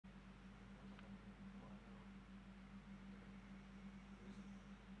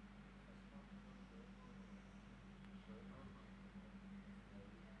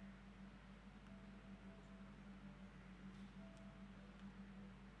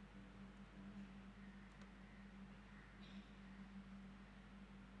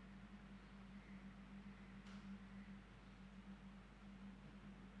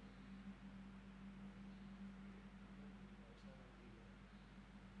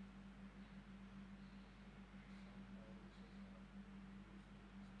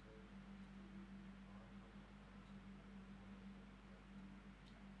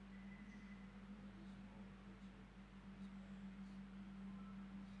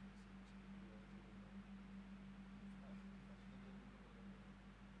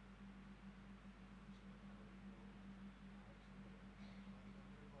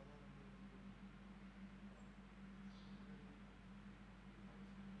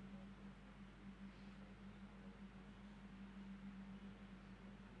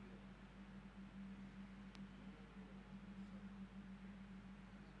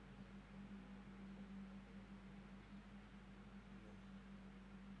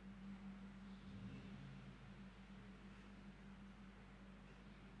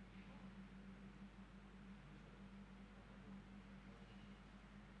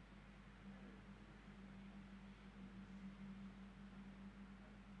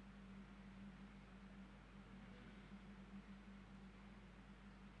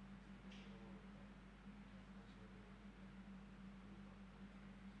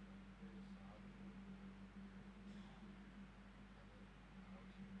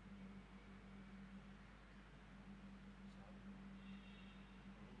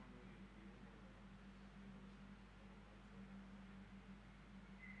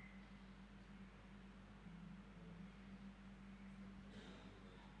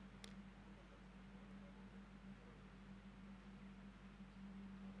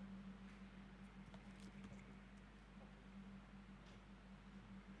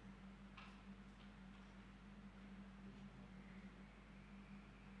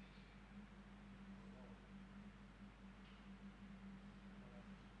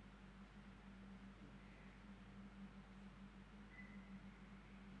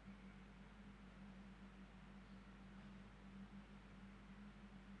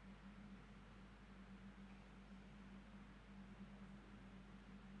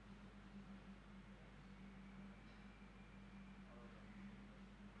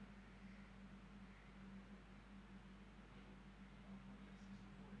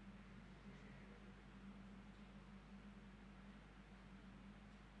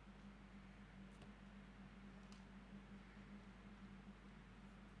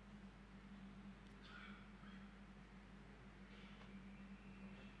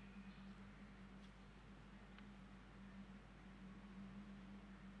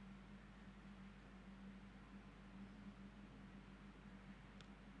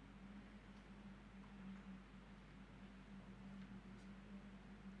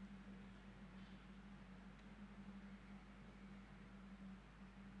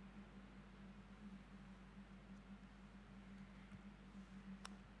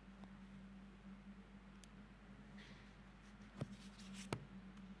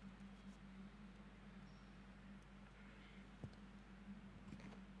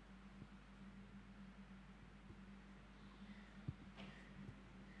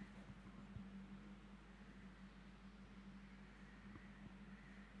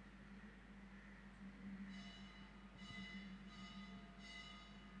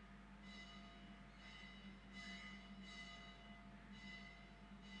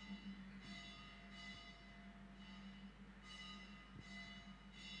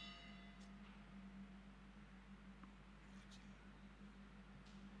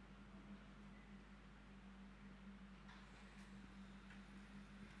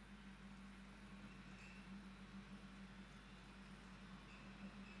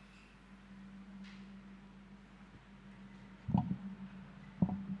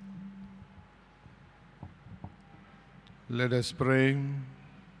Let us pray.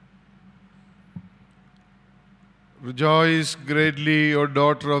 Rejoice greatly, O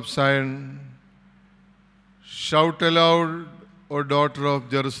daughter of Zion. Shout aloud, O daughter of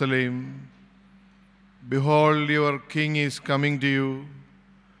Jerusalem. Behold, your king is coming to you.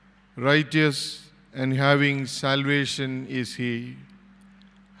 Righteous and having salvation is he.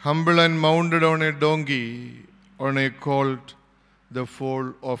 Humble and mounted on a donkey, on a colt, the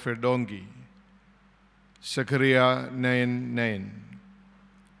foal of a donkey. Zechariah 9:9.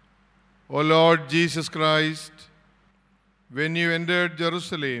 O Lord Jesus Christ, when you entered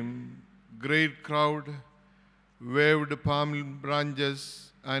Jerusalem, great crowd waved palm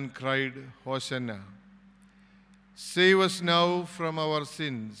branches and cried, Hosanna. Save us now from our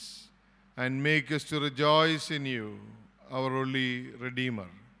sins and make us to rejoice in you, our only Redeemer.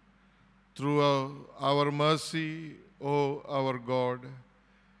 Through our mercy, O our God,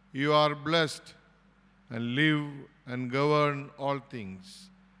 you are blessed and live and govern all things,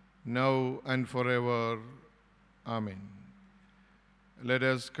 now and forever. Amen. Let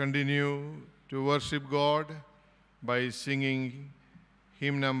us continue to worship God by singing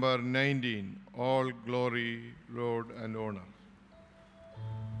hymn number 19, All Glory, Lord, and Honor.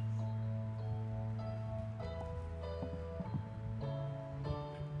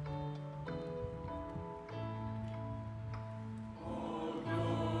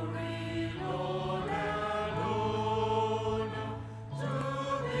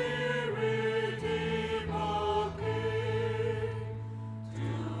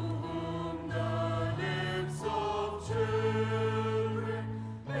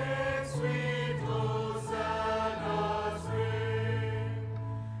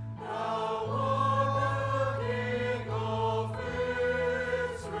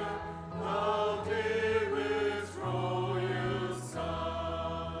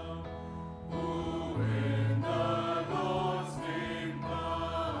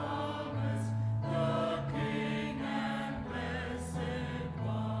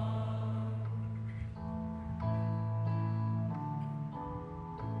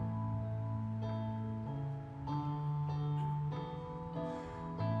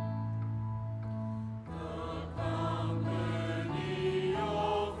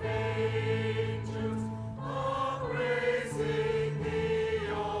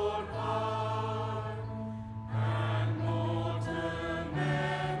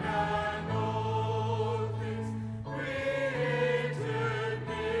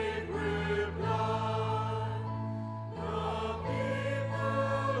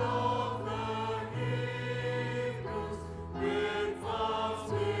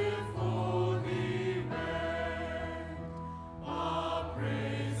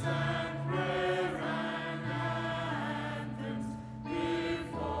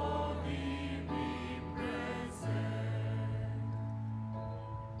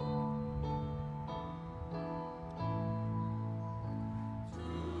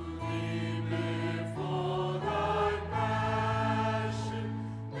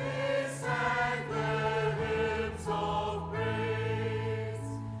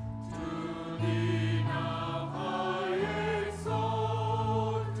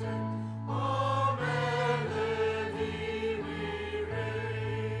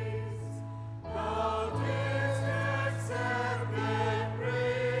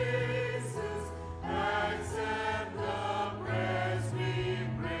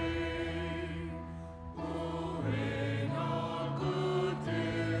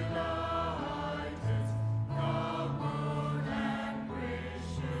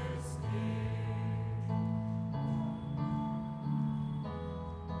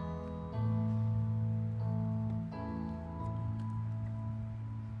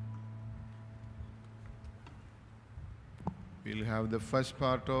 We'll have the first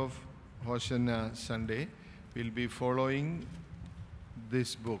part of Hosanna Sunday. We'll be following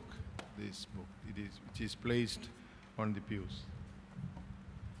this book, which is placed on the pews.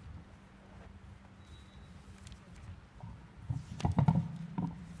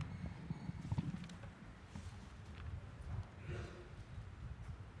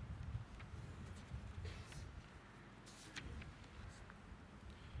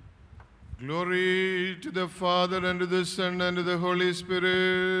 Glory to the Father, and to the Son, and to the Holy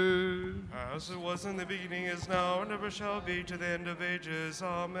Spirit. As it was in the beginning, is now, and ever shall be, to the end of ages.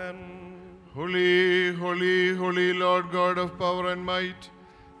 Amen. Holy, holy, holy Lord God of power and might,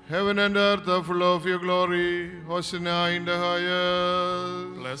 heaven and earth are full of your glory. Hosanna in the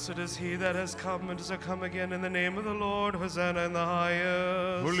highest. Blessed is he that has come and is to come again in the name of the Lord. Hosanna in the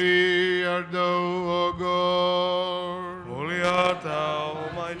highest. Holy art thou, O God. Holy art thou,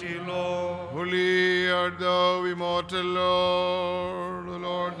 Almighty Lord. Holy Holy art thou, immortal Lord, O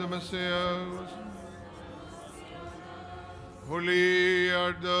Lord the Messiah. Holy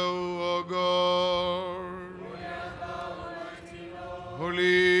art thou, O God.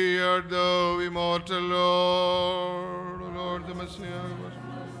 Holy art thou, immortal Lord, O Lord the Messiah.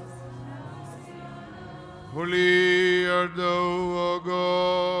 Holy art thou, O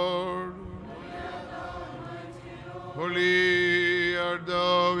God. Holy art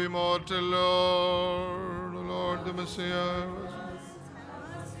thou, immortal Lord, O Lord the Messiah.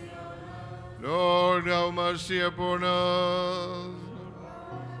 Lord, have mercy upon us.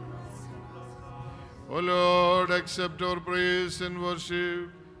 O Lord, accept our praise and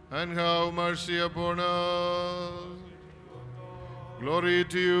worship, and have mercy upon us. Glory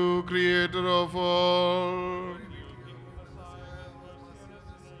to you, Creator of all.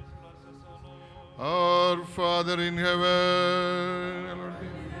 Our Father in heaven, hallowed be.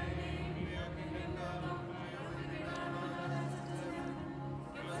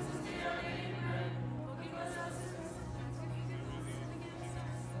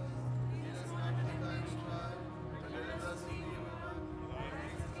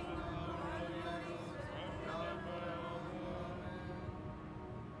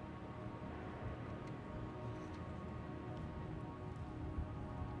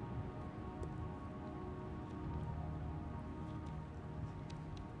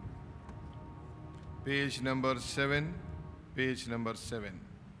 Page number 7. Page number 7.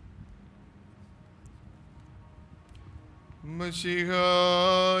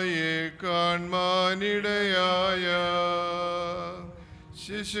 Mashihaye kanmanidaya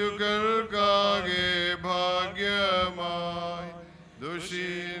ശിശുക്കൾക്കാകെ ഭാഗ്യമായി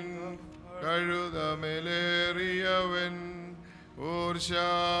ദുഷിൻ കഴുതമേലേറിയവൻ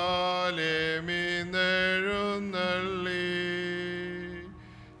ഊർശാലേമിന്നെഴുന്നള്ളി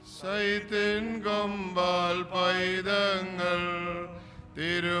സൈത്തിൻ കൊമ്പാൽ പൈതങ്ങൾ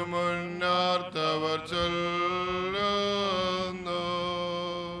തിരുമുന്നാർത്തവർ ചൊല്ലുന്നു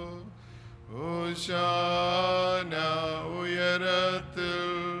ഹോശാന ഉയരത്തിൽ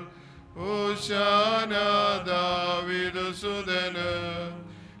ഹോശാന ദാവീദ് സുതന്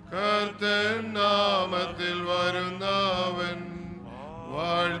കർത്തൻ നാമത്തിൽ വരുന്നവൻ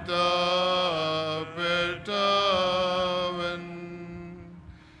വാഴ്ത്തപ്പെട്ടവൻ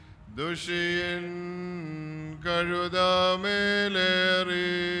ദുഷിയൻ കഴുതമേലേറി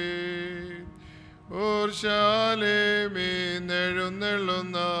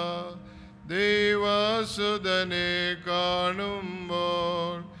ഊർശാലേമിന്നെഴുന്നള്ളുന്ന ദൈവസുതനെ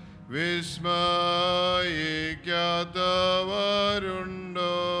കാണുമ്പോൾ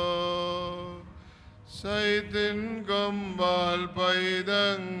വിസ്മയിക്കാത്തവരുണ്ടോ സൈത്തിൻ കൊമ്പാൽ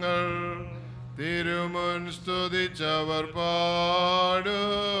പൈതങ്ങൾ തിരുമുൻ സ്തുതിച്ചവർ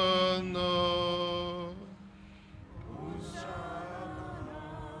പാടുന്നു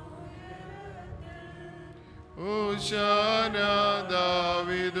ഹോശാന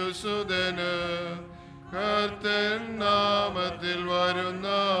ദാവീദ് സുതന് കർത്തൻ നാമത്തിൽ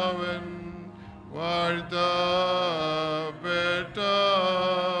വരുന്നവൻ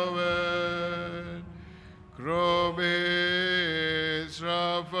വാഴ്ത്തപ്പെട്ടവൻ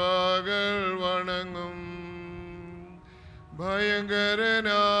ക്രോബേശ്രാഫകൾ വണങ്ങും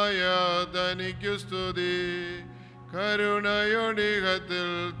ഭയങ്കരനായ തനിക്കു സ്തുതി കരുണയൊടികത്തിൽ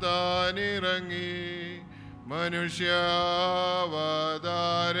താനിറങ്ങി മനുഷ്യാവതാരം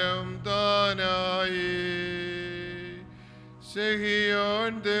താനായി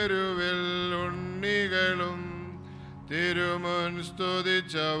സെഹിയോൻ തെരുവിൽ ഉണ്ണികളും തിരുമുൻ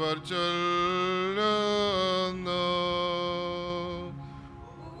സ്തുതിച്ചവർ ചൊല്ലുന്നു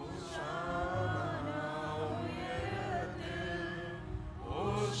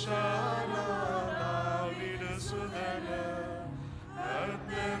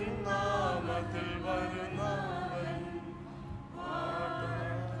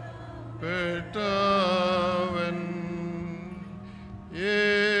പെട്ടവൻ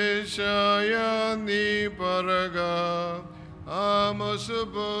യേശായ നീ പറക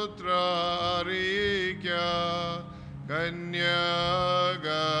ആമോസുപുത്ര അറിയിക്ക കന്യക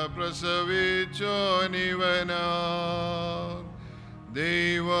പ്രസവിച്ചോനിവനാ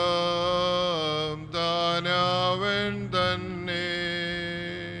ദൈവം താനാവൻ തന്നെ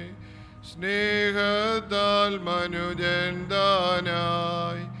സ്നേഹത്താൽ മനുജൻ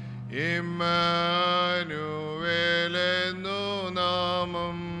താനായി ഇമ്മാനുവേലെന്നു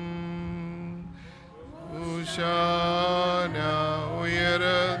നാമം ഉശാന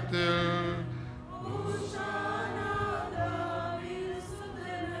ഉയരത്തിൽ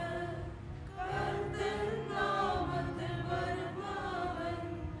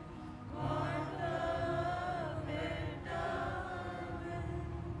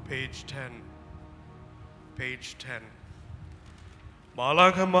Page 10. Page 10.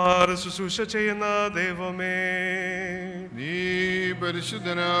 മാലാഖമാർ ശുശ്രൂഷ ചെയ്യുന്ന ദൈവമേ, നീ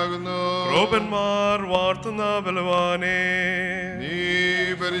പരിശുദ്ധനാകുന്നു. ക്രോപന്മാർ വാർത്തുന്ന ബലവാനേ, നീ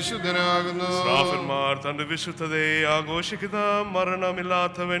പരിശുദ്ധനാകുന്നു. ശ്രാഫന്മാർ തന്റെ വിശുദ്ധതയെ ആഘോഷിക്കുന്ന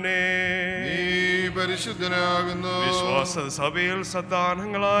മരണമില്ലാത്തവനെ, നീ പരിശുദ്ധനാകുന്നു. വിശ്വാസ സഭയിൽ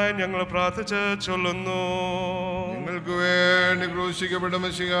സന്താനങ്ങളായി ഞങ്ങൾ പ്രാർത്ഥിച്ച് ചൊല്ലുന്നു. ഞങ്ങൾക്ക് വേണ്ടി ക്രൂശിക്കപ്പെട്ട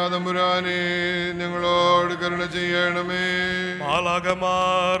മിശിഹാ തമ്പുരാനെ, ഞങ്ങളോട് കരുണ ചെയ്യണമേ.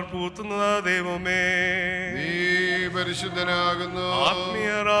 മാലാഖമാർ പൂത്തുന്ന ദൈവമേ, നീ പരിശുദ്ധനാകുന്നു.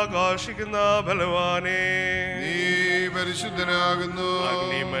 ആത്മീയർ ആഘോഷിക്കുന്ന ബലവാനേ, നീ പരിശുദ്ധനാകുന്നു.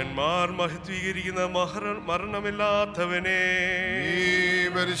 അഗ്നിമന്മാർ മഹത്വീകരിക്കുന്ന മരണമില്ലാത്തവനെ, നീ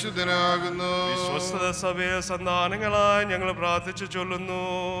പരിശുദ്ധനാകുന്നു. വിശ്വസ്ത സഭയെ സന്താനങ്ങളായി ഞങ്ങൾ പ്രാർത്ഥിച്ചു ചൊല്ലുന്നു.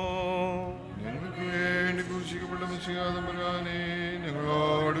 ഞങ്ങൾക്ക് വേണ്ടി ക്രൂശിക്കപ്പെട്ട മിശിഹാ തമ്പുരാനെ,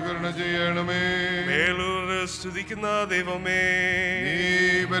 ഞങ്ങളോട് കരുണ ചെയ്യണമേ. മേലൂർ സ്തുതിക്കുന്ന ദൈവമേ, നീ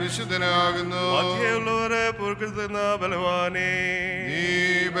പരിശുദ്ധനാകുന്നു. മധ്യയുള്ളവരെ പൊറുക്കുന്ന ബലവാനേ, നീ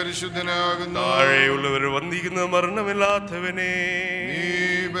പരിശുദ്ധനാകുന്നു. താഴെയുള്ളവരെ വന്ദിക്കുന്ന മരണമില്ലാത്തവനെ, നീ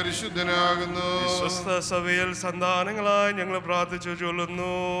പരിശുദ്ധനാകുന്നു. വിശ്വസ്ത സഭയിൽ സന്താനങ്ങളായി ഞങ്ങൾ പ്രാർത്ഥിച്ചു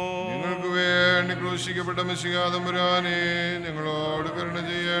ചൊല്ലുന്നു. ഞങ്ങൾക്ക് വേണ്ടി ക്രൂശിക്കപ്പെട്ട മിശിഹാ തമ്പുരാനെ, ഞങ്ങളോട് കരുണ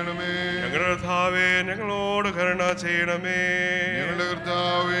ചെയ്യണമേ. ഞങ്ങളുടെ കർത്താവേ, ഞങ്ങളോട് കരുണ ചെയ്യണമേ. ഞങ്ങളുടെ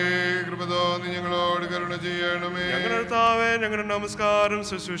കർത്താവേ, കൃപ തോന്നി ഞങ്ങളോട് കരുണ ചെയ്യണമേ. ഞങ്ങളുടെ കർത്താവേ, ഞങ്ങളുടെ നമസ്കാരം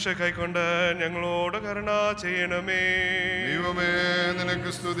ശുശ്രൂഷ കൈക്കൊണ്ട് ഞങ്ങളോട് കരുണ ചെയ്യണമേ. ദൈവമേ,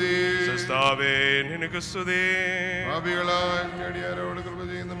 നിനക്ക് സ്തുതി. കർത്താവേ, നിനക്ക് സ്തുതി. പാപികളായ ഞടിയാരോട് കൃപ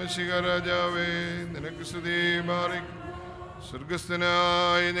ചെയ്യുന്ന മിശിഹാ രാജാവേ, നിനക്ക് സ്തുതി. ബാറിക്.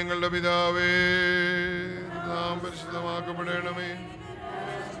 സ്വർഗസ്ഥനായ ഞങ്ങളുടെ പിതാവേ, നാം പരിശുദ്ധമാക്കപ്പെടണമേ.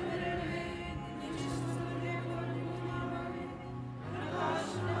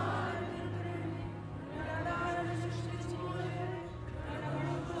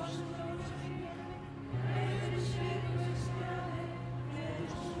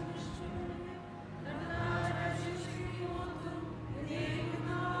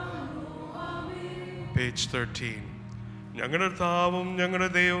 Page 13. ഞങ്ങളുടെ കർത്താവും ഞങ്ങളുടെ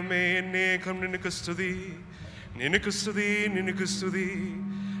ദൈവമേ, എന്നേക്കും നിനക്ക് സ്തുതി, നിനക്ക് സ്തുതി, നിനക്ക് സ്തുതി.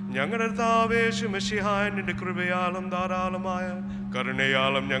 ഞങ്ങളുടെ കർത്താവേ മിശിഹായ, നിന്റെ കൃപയാലും ധാരാളമായ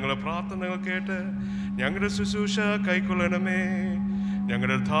കരുണയാലും ഞങ്ങളുടെ പ്രാർത്ഥനകൾ കേട്ട് ഞങ്ങളുടെ ശുശ്രൂഷ കൈക്കൊള്ളണമേ.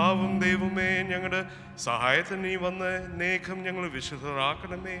 ഞങ്ങളുടെ കർത്താവും ദൈവമേ, ഞങ്ങളുടെ സഹായത്തിന് നീ വന്ന് എന്നേക്കും ഞങ്ങൾ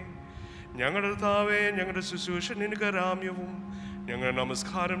വിശുദ്ധരാക്കണമേ. ഞങ്ങളുടെ കർത്താവേ, ഞങ്ങളുടെ ശുശ്രൂഷ നിനക്ക് രാമ്യവും ഞങ്ങളുടെ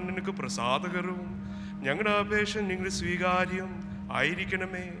നമസ്കാരം നിനക്ക് പ്രസാദകരവും ഞങ്ങളുടെ അപേക്ഷ നിങ്ങളുടെ സ്വീകാര്യം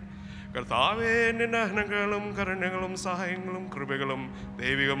ആയിരിക്കണമേ. കർത്താവേ, നിന്റെ അഹനങ്ങളും കരുണകളും സഹായങ്ങളും കൃപകളും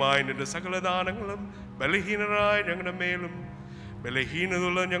ദൈവികമായ നിന്റെ സകല ദാനങ്ങളും ബലഹീനരായ ഞങ്ങളുടെ മേലും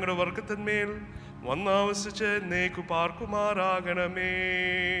ബലഹീനതയുള്ള ഞങ്ങളുടെ വർഗത്തിന്മേൽ വന്നാവസിച്ച് എന്നേക്കു പാർക്കുമാറാകണമേ.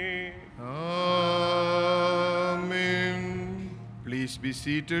 Amen. Please be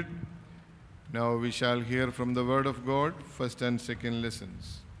seated. Now we shall hear from the word of God, first and second lessons.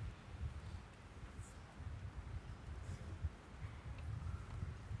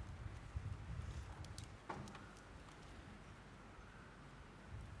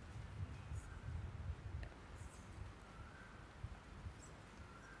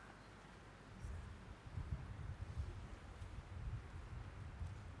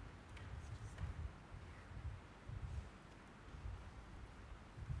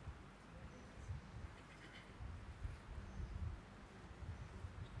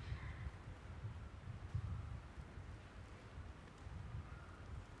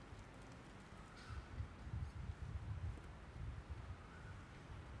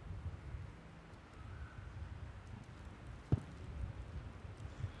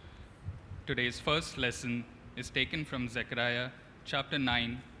 Today's first lesson is taken from Zechariah chapter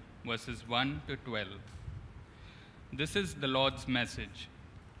 9, verses 1 to 12. This is the Lord's message.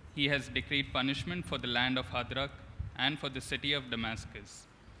 He has decreed punishment for the land of Hadrach and for the city of Damascus.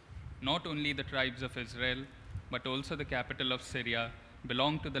 Not only the tribes of Israel, but also the capital of Syria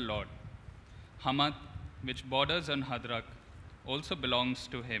belong to the Lord. Hamath, which borders on Hadrach, also belongs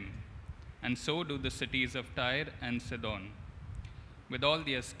to him, and so do the cities of Tyre and Sidon, with all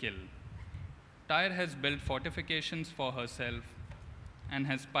their skill. Tyre has built fortifications for herself and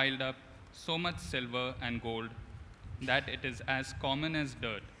has piled up so much silver and gold that it is as common as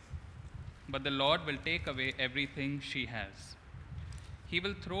dirt. But the Lord will take away everything she has. He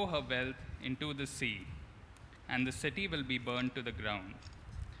will throw her wealth into the sea, and the city will be burned to the ground.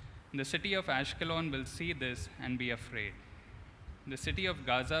 The city of Ashkelon will see this and be afraid. The city of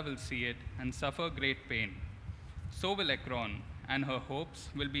Gaza will see it and suffer great pain. So will Ekron and her hopes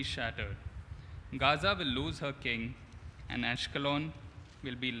will be shattered. Gaza will lose her king, and Ashkelon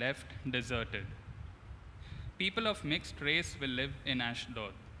will be left deserted. People of mixed race will live in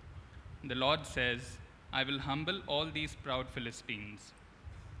Ashdod. The Lord says, I will humble all these proud Philistines.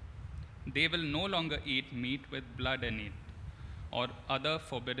 They will no longer eat meat with blood in it, or other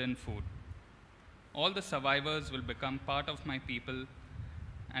forbidden food. All the survivors will become part of my people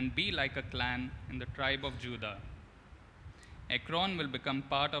and be like a clan in the tribe of Judah. Ekron will become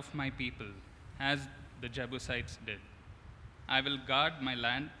part of my people, as the Jebusites did. I will guard my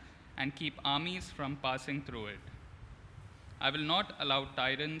land and keep armies from passing through it. I will not allow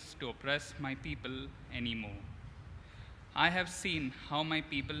tyrants to oppress my people anymore. I have seen how my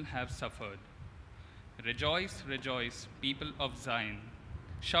people have suffered. Rejoice, rejoice, people of Zion.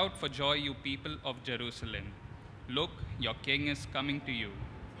 Shout for joy, you people of Jerusalem. Look, your king is coming to you.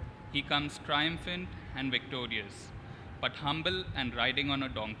 He comes triumphant and victorious, but humble and riding on a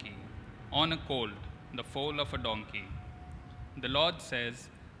donkey, on a colt, the foal of a donkey. The Lord says,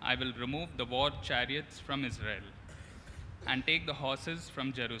 I will remove the war chariots from Israel and take the horses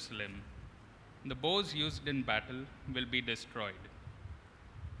from Jerusalem. The bows used in battle will be destroyed.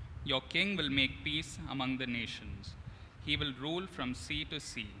 Your king will make peace among the nations. He will rule from sea to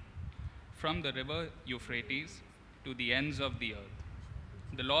sea, from the river Euphrates to the ends of the earth.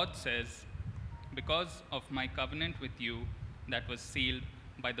 The Lord says, because of my covenant with you that was sealed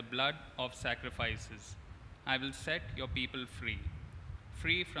by the blood of sacrifices, I will set your people free,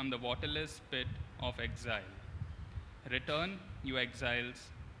 free from the waterless pit of exile. Return, you exiles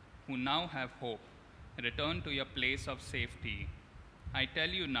who now have hope. Return to your place of safety. I tell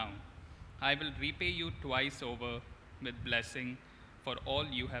you now, I will repay you twice over with blessing for all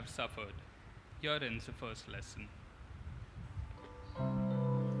you have suffered. Here ends the first lesson.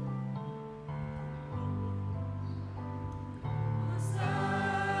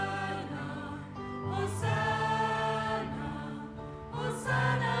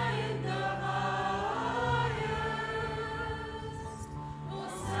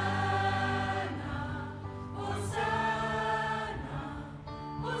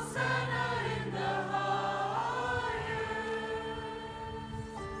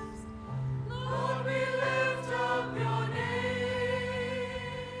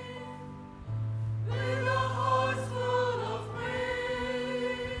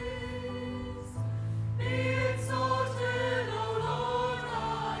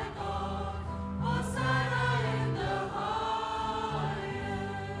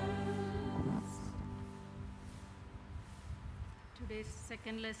 Today's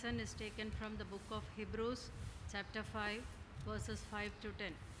second lesson is taken from the book of Hebrews, chapter 5, verses 5 to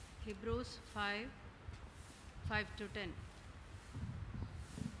 10. Hebrews 5, 5 to 10.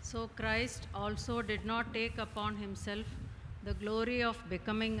 So Christ also did not take upon himself the glory of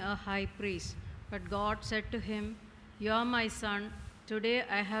becoming a high priest, but God said to him, You are my son, today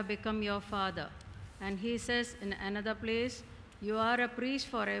I have become your father. And he says in another place, You are a priest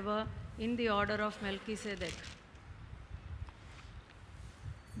forever in the order of Melchizedek.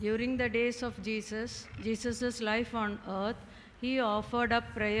 During the days of Jesus' life on earth, he offered up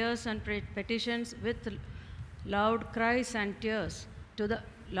prayers and petitions with loud cries and tears to the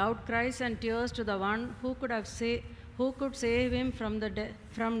one who could save him from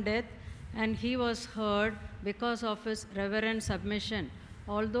death, and he was heard because of his reverent submission.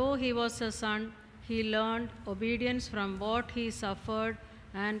 Although he was a son, he learned obedience from what he suffered,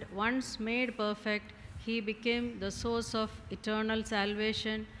 and once made perfect, he became the source of eternal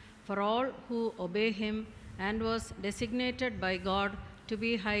salvation for all who obey him, and was designated by God to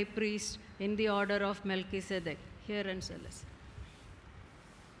be high priest in the order of Melchizedek. Here ends the lesson.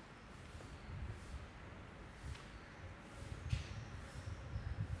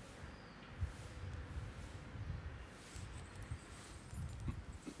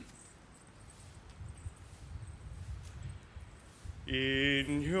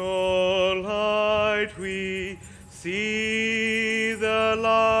 In your light we see the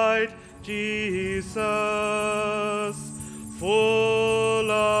light, Jesus, full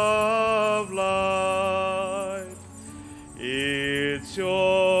of light. It's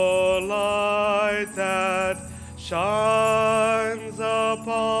your light that shines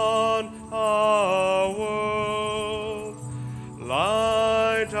upon our world.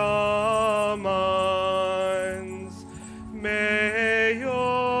 Light our minds. May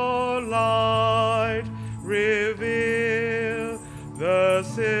your light reveal the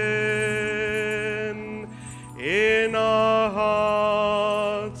sin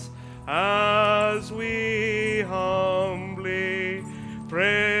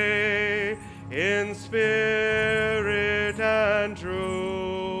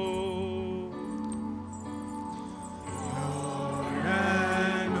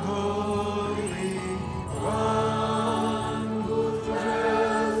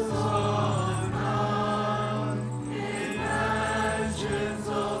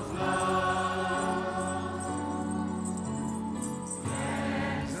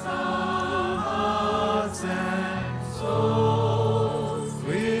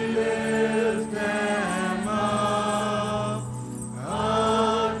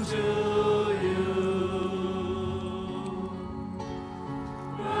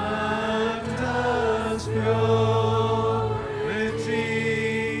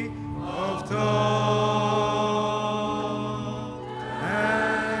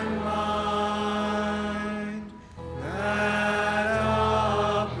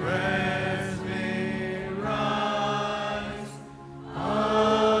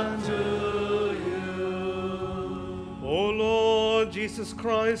Jesus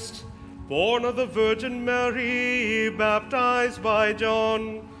Christ, born of the Virgin Mary, baptized by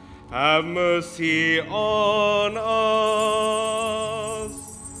John, have mercy on us.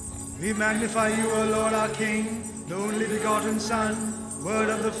 We magnify you, O Lord our King, the only begotten Son, Word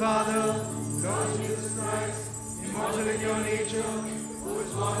of the Father, Lord Jesus Christ, immortal in your nature, who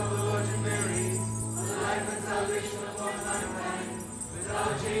is born of the Virgin Mary, for the life and salvation of all mankind,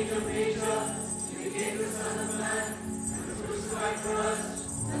 without change of nature, he became the Son of Man, and was crucified for us,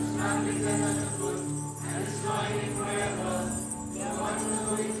 and trampling death underfoot, and is reigning forever. The one who is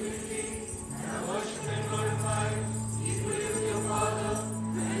Holy Trinity, and are worshipped and glorified, equally with your Father,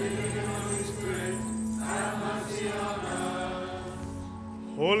 and living in Holy Spirit, have mercy on us.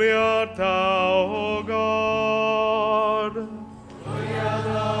 Holy art thou, O God. Holy art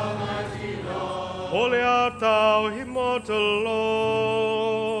thou, mighty Lord. Holy art thou, immortal Lord.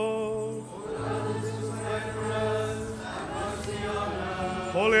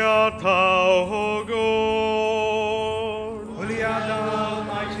 Holy art thou, O God. Holy art thou,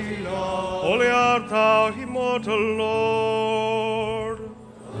 mighty Lord. Holy art thou, immortal Lord.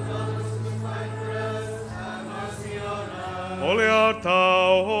 Holy art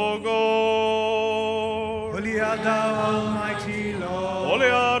thou, O God. Holy art thou, almighty Lord. Holy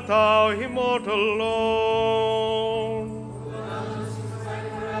art thou, immortal Lord.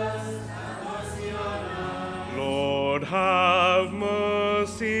 Lord, have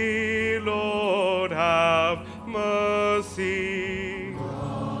mercy. Lord, have mercy.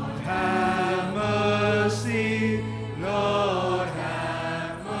 Have mercy, Lord,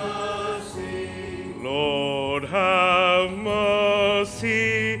 have mercy. Lord, have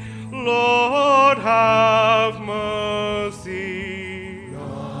mercy. Lord, have mercy.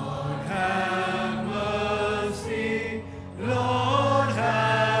 Lord, have mercy, Lord,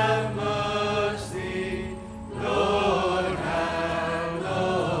 have mercy. Lord,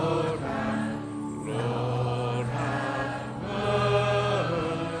 have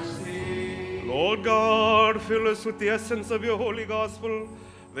mercy. Lord God, fill us with the essence of your holy gospel,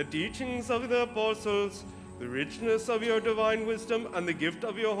 the teachings of the apostles, the richness of your divine wisdom, and the gift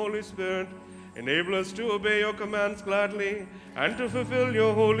of your Holy Spirit. Enable us to obey your commands gladly and to fulfill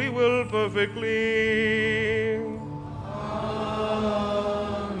your holy will perfectly.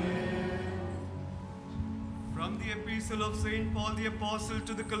 From the Epistle of St. Paul the Apostle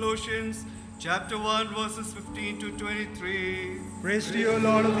to the Colossians, chapter 1, verses 15 to 23. Praise to you,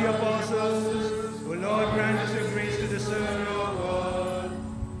 Lord of the apostles. O Lord, grant us your grace to discern your word.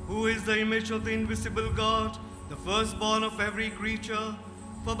 Who is the image of the invisible God, the firstborn of every creature?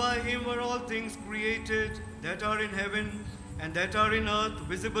 For by him were all things created, that are in heaven and that are in earth,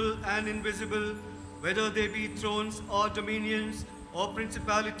 visible and invisible, whether they be thrones or dominions, or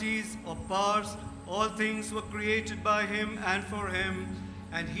principalities or powers. All things were created by him and for him,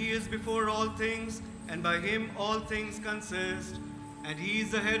 and he is before all things, and by him all things consist. And he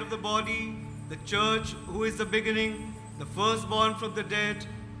is the head of the body, the church, who is the beginning, the firstborn from the dead,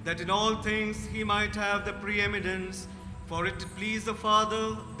 that in all things he might have the preeminence. For it pleased the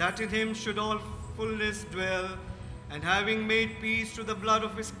Father that in him should all fullness dwell, and having made peace through the blood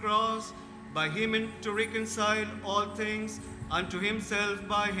of his cross, by him to reconcile all things unto himself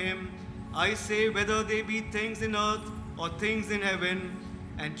by him. I say, whether they be things in earth or things in heaven.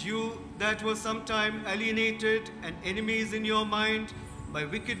 And you that were sometime alienated and enemies in your mind by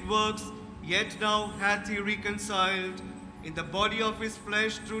wicked works, yet now hath he reconciled in the body of his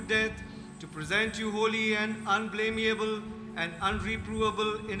flesh through death, to present you holy and unblameable and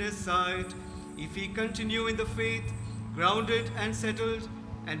unreprovable in his sight, if ye continue in the faith, grounded and settled,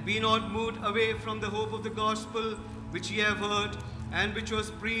 and be not moved away from the hope of the gospel which ye have heard, and which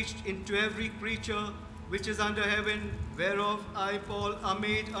was preached into every creature which is under heaven, whereof I, Paul, am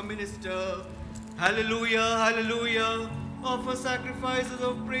made a minister. Hallelujah, hallelujah. Offer sacrifices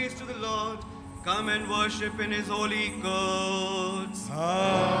of praise to the Lord. Come and worship in his holy courts.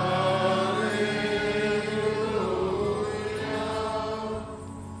 Hallelujah.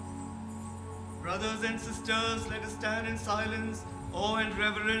 Brothers and sisters, let us stand in silence, awe and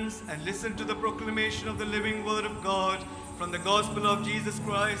reverence, and listen to the proclamation of the living word of God from the gospel of Jesus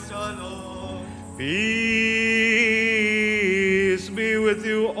Christ our Lord. Peace be with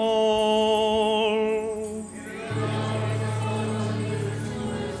you all.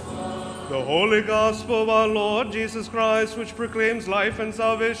 The Holy Gospel of our Lord Jesus Christ, which proclaims life and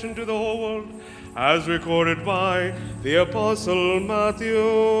salvation to the whole world, as recorded by the Apostle Matthew.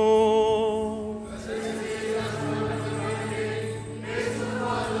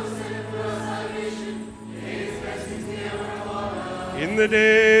 In the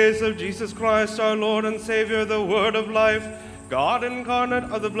days of Jesus Christ, our Lord and Savior, the Word of life, God incarnate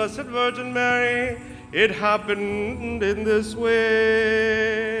of the Blessed Virgin Mary, it happened in this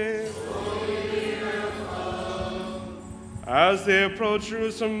way. As they approached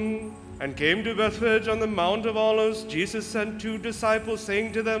Jerusalem and came to Bethphage on the Mount of Olives, Jesus sent 2 disciples,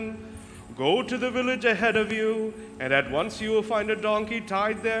 saying to them, "Go to the village ahead of you, and at once you will find a donkey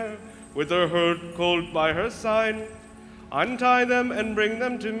tied there, with her colt by her side. Untie them and bring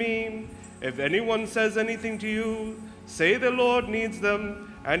them to me. If anyone says anything to you, say the Lord needs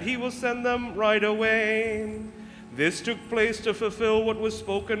them, and he will send them right away." This took place to fulfill what was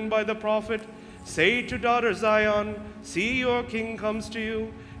spoken by the prophet. "Say to daughter Zion, see your king comes to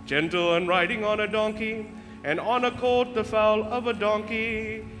you, gentle and riding on a donkey, and on a colt the foal of a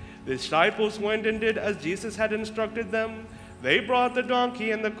donkey." The disciples went and did as Jesus had instructed them. They brought the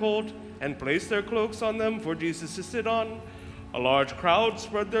donkey and the colt and placed their cloaks on them for Jesus to sit on. A large crowd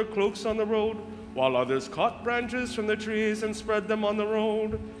spread their cloaks on the road, while others caught branches from the trees and spread them on the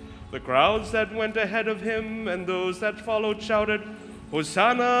road. The crowds that went ahead of him and those that followed shouted,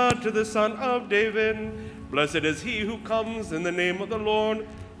 "Hosanna to the Son of David! Blessed is he who comes in the name of the Lord!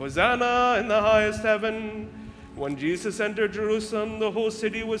 Hosanna in the highest heaven!" When Jesus entered Jerusalem, the whole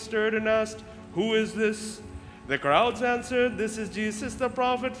city was stirred and asked, "Who is this?" The crowds answered, "This is Jesus the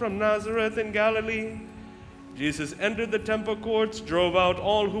prophet from Nazareth in Galilee." Jesus entered the temple courts, drove out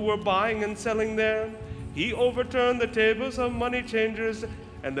all who were buying and selling there. He overturned the tables of money changers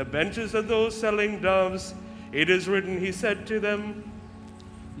and the benches of those selling doves. "It is written," he said to them,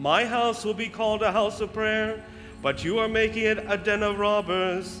 "My house will be called a house of prayer, but you are making it a den of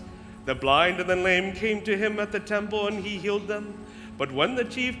robbers." The blind and the lame came to him at the temple, and he healed them. But when the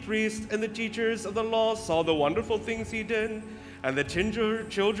chief priests and the teachers of the law saw the wonderful things he did, and the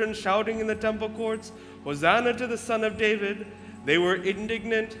children shouting in the temple courts, "Hosanna to the Son of David," they were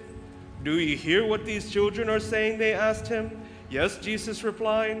indignant. "Do you hear what these children are saying?" they asked him. "Yes," Jesus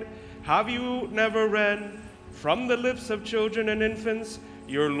replied. "Have you never read, 'From the lips of children and infants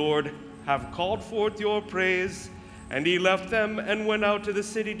your Lord have called forth your praise'?" And he left them and went out to the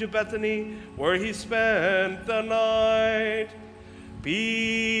city to Bethany, where he spent the night. Peace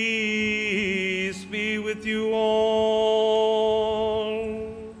be with you all.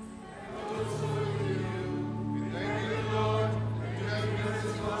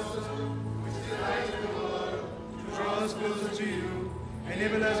 Draw us closer to you.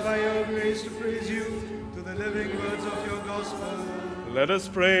 Enable us by your grace to praise you through the living words of your gospel. Let us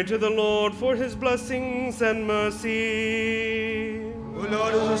pray to the Lord for his blessings and mercy. O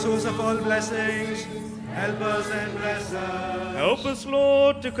Lord, who is the source of all blessings, help us and bless us. Help us,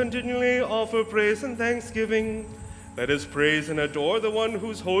 Lord, to continually offer praise and thanksgiving. Let us praise and adore the one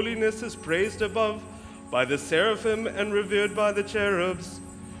whose holiness is praised above by the seraphim and revered by the cherubs,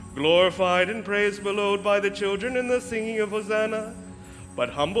 glorified and praised below by the children in the singing of Hosanna,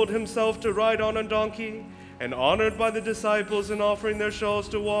 but humbled himself to ride on a donkey, and honored by the disciples in offering their shawls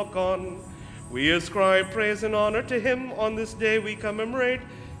to walk on. We ascribe praise and honor to him. On this day we commemorate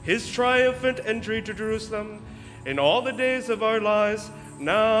his triumphant entry to Jerusalem in all the days of our lives,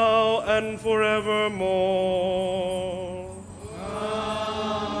 now and forevermore.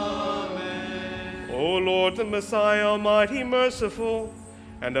 Amen. O Lord, the Messiah, almighty, merciful,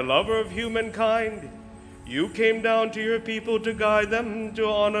 and a lover of humankind, you came down to your people to guide them, to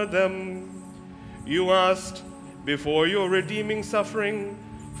honor them. You asked, before your redeeming suffering,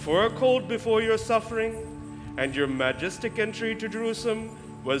 for a colt before your suffering, and your majestic entry to Jerusalem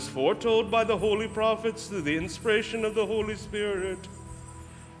was foretold by the holy prophets through the inspiration of the Holy Spirit.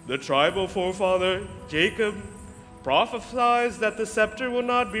 The tribal forefather, Jacob, prophesies that the scepter will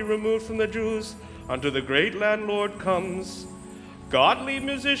not be removed from the Jews until the great landlord comes. Godly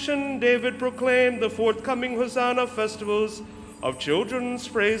musician David proclaimed the forthcoming Hosanna festivals of children's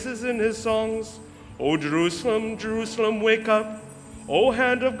praises in his songs. O Jerusalem, Jerusalem, wake up. O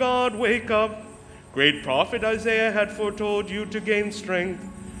hand of God, wake up. Great prophet Isaiah had foretold you to gain strength.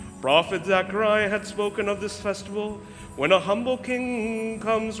 Prophet Zechariah had spoken of this festival when a humble king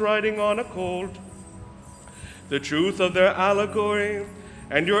comes riding on a colt. The truth of their allegory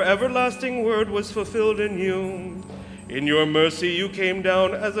and your everlasting word was fulfilled in you. In your mercy you came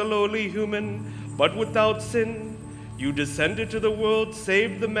down as a lowly human, but without sin. You descended to the world,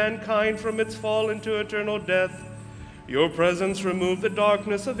 saved the mankind from its fall into eternal death. Your presence removed the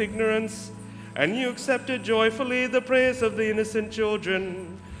darkness of ignorance, and you accepted joyfully the praise of the innocent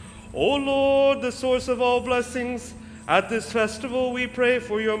children. O Lord, the source of all blessings, at this festival we pray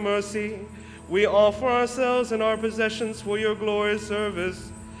for your mercy. We offer ourselves and our possessions for your glorious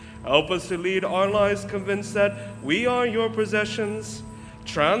service. Help us to lead our lives convinced that we are your possessions.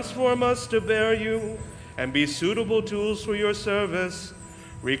 Transform us to bear you, and be suitable tools for your service.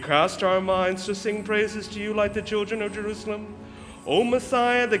 Recast our minds to sing praises to you like the children of Jerusalem. O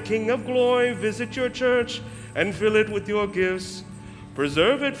Messiah, the King of glory, visit your church and fill it with your gifts.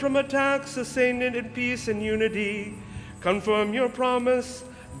 Preserve it from attacks, sustain it in peace and unity. Confirm your promise,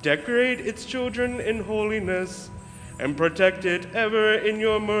 decorate its children in holiness, and protect it ever in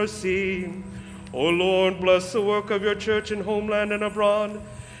your mercy. O Lord, bless the work of your church in homeland and abroad,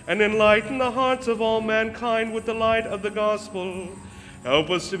 and enlighten the hearts of all mankind with the light of the gospel.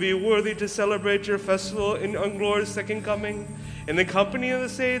 Help us to be worthy to celebrate your festival in unglorious second coming, in the company of the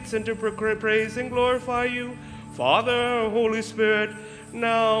saints, and to praise and glorify you, Father, Holy Spirit,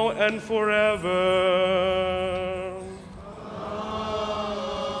 now and forever.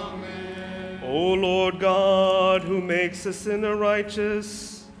 Amen. O Lord God, who makes the sinner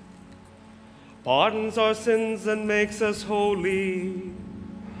righteous, pardons our sins and makes us holy,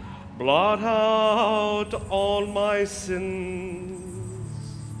 blot out all my sins.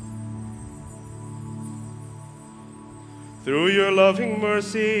 Through your loving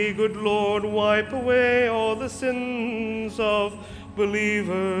mercy, good Lord, wipe away all the sins of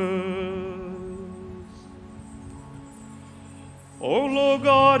believers. O Lord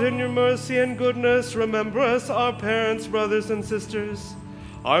God, in your mercy and goodness, remember us, our parents, brothers, and sisters,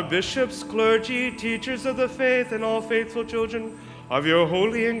 our bishops, clergy, teachers of the faith, and all faithful children of your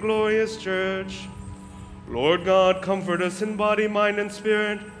holy and glorious church. Lord God, comfort us in body, mind, and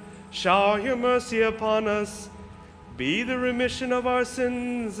spirit. Shower your mercy upon us. Be the remission of our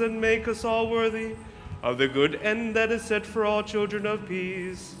sins, and make us all worthy of the good end that is set for all children of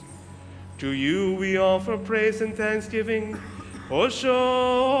peace. To you we offer praise and thanksgiving. Osho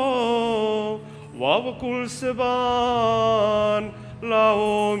wawakul seban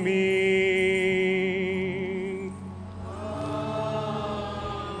laomi.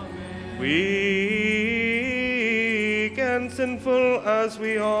 Weak and sinful as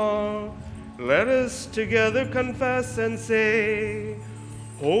we are, let us together confess and say,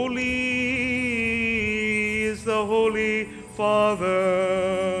 Holy is the Holy Father.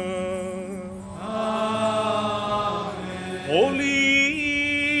 Amen. Holy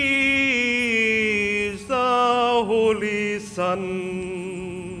is the Holy Son.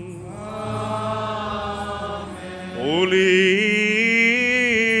 Amen. Holy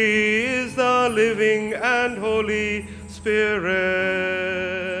is the living and Holy Spirit.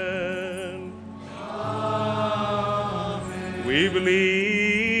 We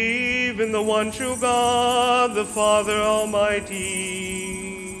believe in the one true God, the Father Almighty,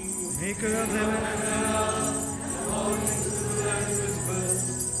 Maker of heaven and earth, and all things visible and invisible.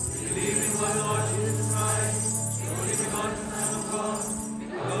 We believe in one Lord Jesus Christ, the only begotten Son of God,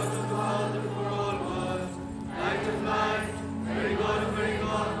 begotten of the Father for all world, light of light, very God of very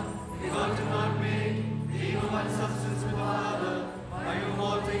God, begotten not made, being of one substance with the Father, by whom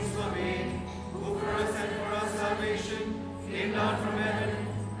all things were made, who for us and for our salvation came down from heaven,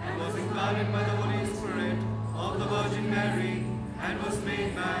 and was incarnate by the Holy Spirit of the Virgin Mary, and was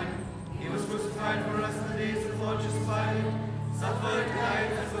made man. He was crucified for us in the days of Pontius Pilate, suffered,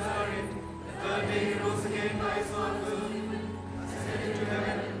 died, and was buried. The third day he rose again by his own will, ascended to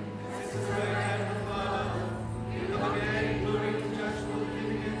heaven, and sits at the right hand of the Father. He will come again in glory to judge both the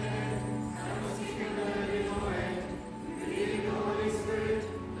living and the dead, and was keeping the living no end. We believe in the Holy Spirit,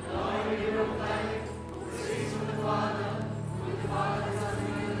 the Lord, the giver of life, who proceeds from the Father, who the Father is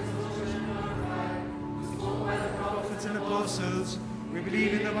nothing and is no church glorified, who spoke by the prophets and apostles. We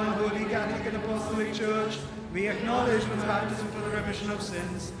believe in the one holy Catholic and Apostolic Church. We acknowledge one's baptism for the remission of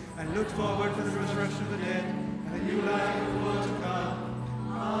sins, and look forward for the resurrection of the dead and the new life of the world to come.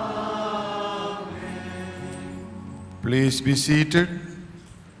 Amen. Please be seated.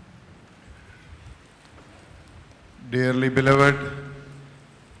 Dearly beloved,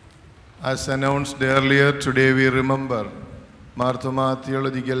 as announced earlier, today we remember Marthoma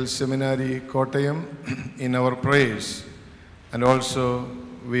Theological Seminary, Kottayam, in our prayers. And also,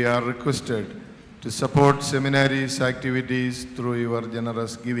 we are requested to support seminary's activities through your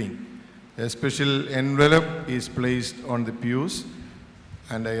generous giving. A special envelope is placed on the pews,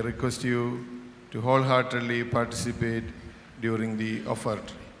 and I request you to wholeheartedly participate during the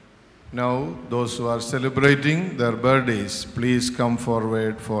offertory. Now, those who are celebrating their birthdays, please come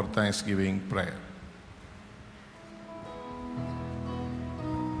forward for Thanksgiving prayer.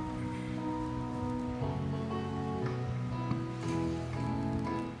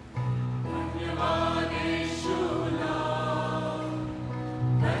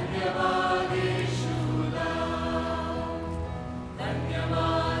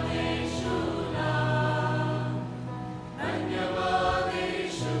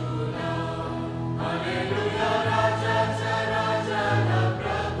 Hallelujah.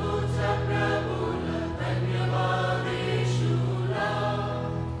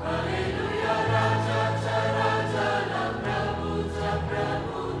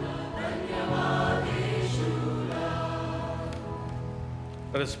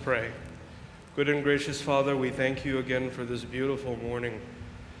 Let us pray. Good and gracious Father, we thank you again for this beautiful morning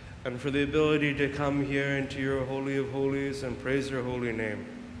and for the ability to come here into your Holy of Holies and praise your holy name.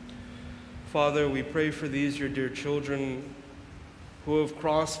 Father, we pray for these, your dear children, who have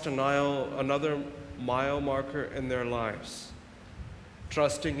crossed another mile marker in their lives,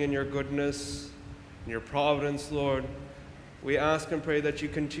 trusting in your goodness, in your providence, Lord. We ask and pray that you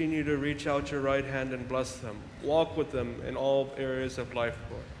continue to reach out your right hand and bless them. Walk with them in all areas of life,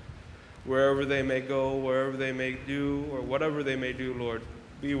 Lord. Wherever they may go, wherever they may do, or whatever they may do, Lord,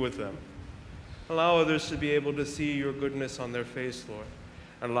 be with them. Allow others to be able to see your goodness on their face, Lord,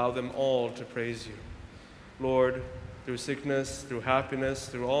 and allow them all to praise you. Lord, through sickness, through happiness,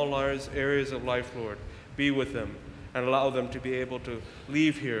 through all areas of life, Lord, be with them and allow them to be able to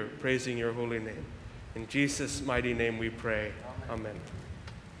leave here praising your holy name. In Jesus' mighty name we pray. Amen.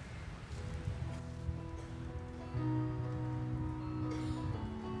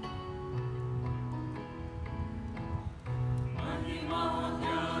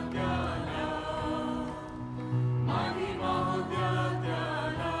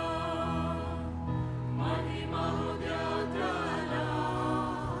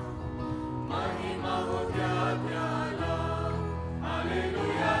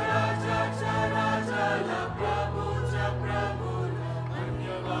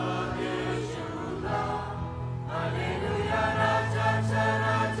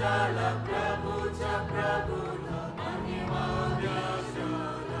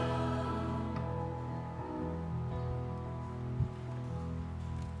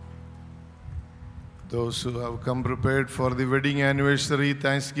 Those who have come prepared for the wedding anniversary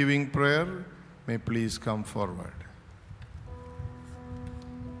Thanksgiving prayer may please come forward.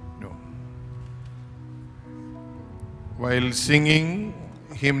 No. While singing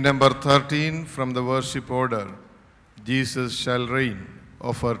hymn number 13 from the worship order, Jesus Shall Reign,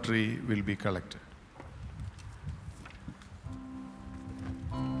 offertory will be collected.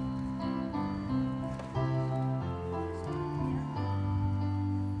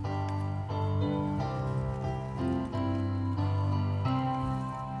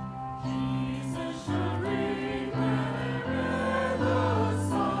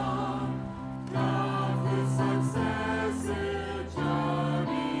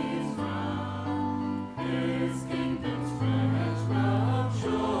 His kingdom stretched from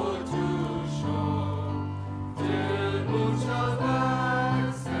shore to shore.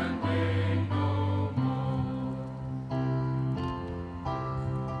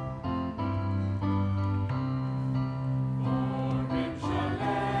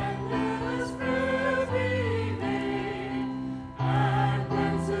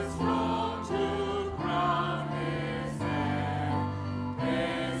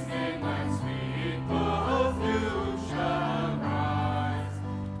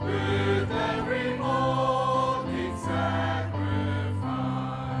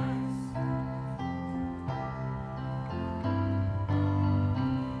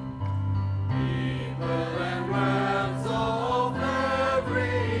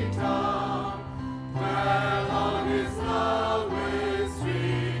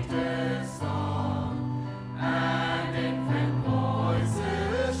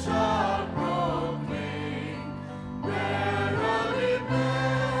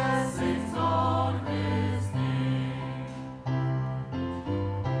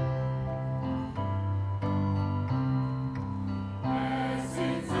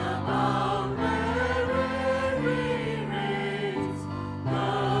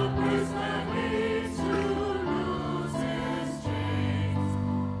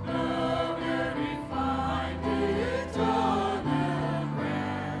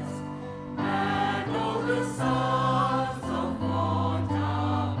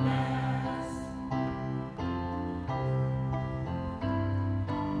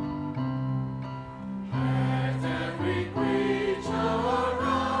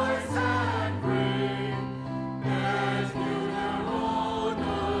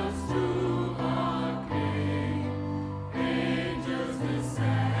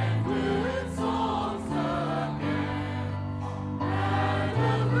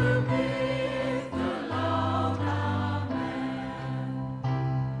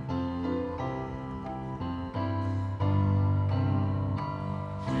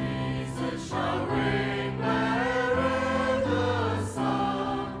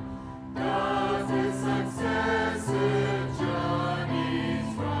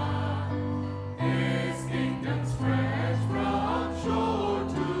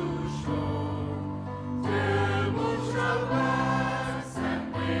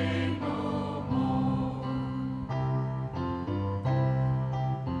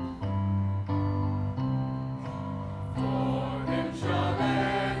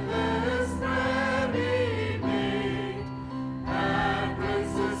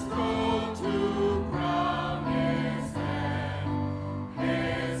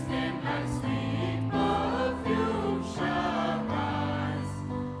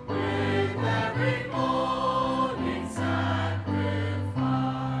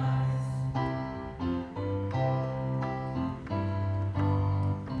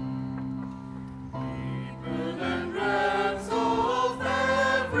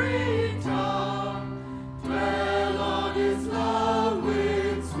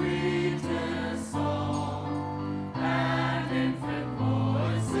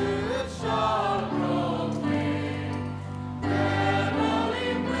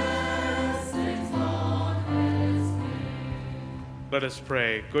 Let us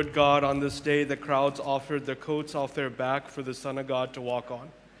pray. Good God, on this day the crowds offered their coats off their back for the Son of God to walk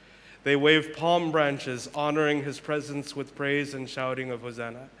on. They waved palm branches, honoring his presence with praise and shouting of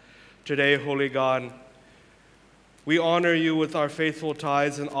Hosanna. Today, Holy God, we honor you with our faithful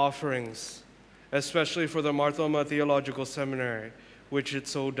tithes and offerings, especially for the Mar Thoma Theological Seminary, which it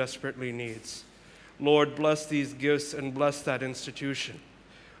so desperately needs. Lord, bless these gifts and bless that institution.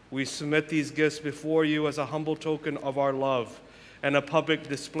 We submit these gifts before you as a humble token of our love and a public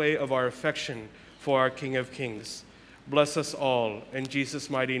display of our affection for our King of Kings. Bless us all. In Jesus'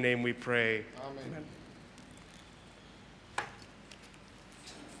 mighty name we pray. Amen.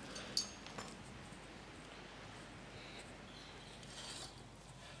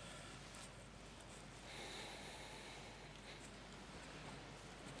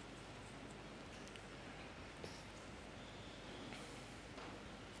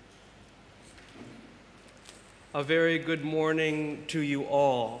 A very good morning to you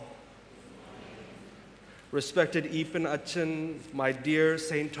all. Respected Eapen Achan, my dear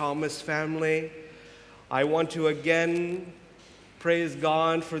St. Thomas family, I want to again praise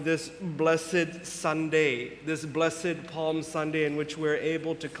God for this blessed Sunday, this blessed Palm Sunday in which we're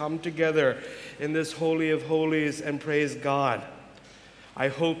able to come together in this Holy of Holies and praise God. I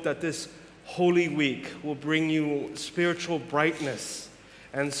hope that this Holy Week will bring you spiritual brightness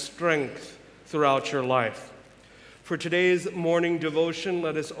and strength throughout your life. For today's morning devotion,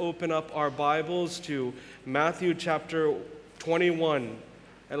 let us open up our Bibles to Matthew chapter 21,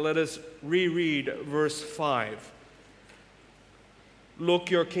 and let us reread verse 5. Look,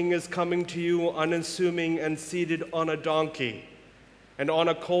 your king is coming to you unassuming and seated on a donkey, and on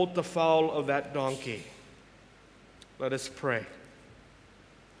a colt the foal of that donkey. Let us pray.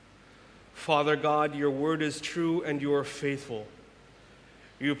 Father God, your word is true and you are faithful.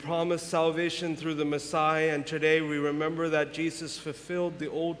 You promised salvation through the Messiah, and today we remember that Jesus fulfilled the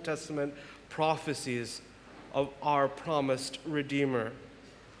Old Testament prophecies of our promised Redeemer.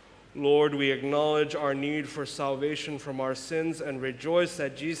 Lord, we acknowledge our need for salvation from our sins and rejoice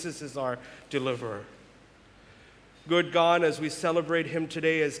that Jesus is our deliverer. Good God, as we celebrate him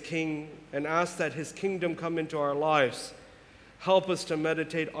today as King and ask that his kingdom come into our lives, help us to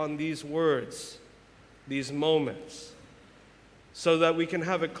meditate on these words, these moments, so that we can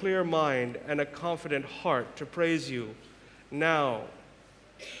have a clear mind and a confident heart to praise you now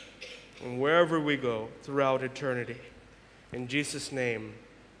and wherever we go throughout eternity. In Jesus' name,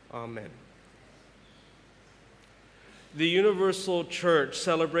 amen. The Universal Church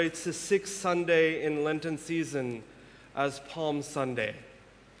celebrates the sixth Sunday in Lenten season as Palm Sunday.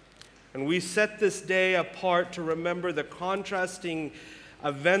 And we set this day apart to remember the contrasting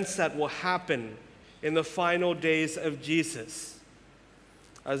events that will happen in the final days of Jesus,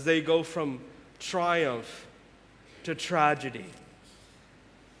 as they go from triumph to tragedy.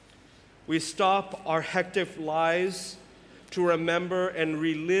 We stop our hectic lives to remember and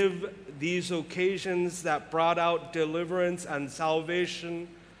relive these occasions that brought out deliverance and salvation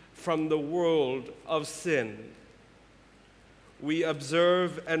from the world of sin. We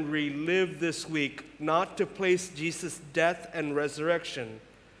observe and relive this week not to place Jesus' death and resurrection,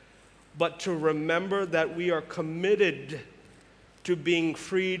 but to remember that we are committed to being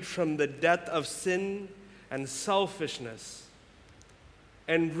freed from the death of sin and selfishness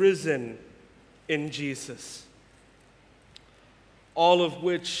and risen in Jesus. All of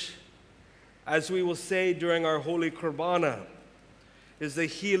which, as we will say during our Holy Qurbana, is the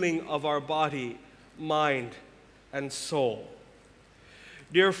healing of our body, mind, and soul.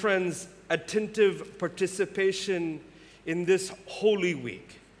 Dear friends, attentive participation in this Holy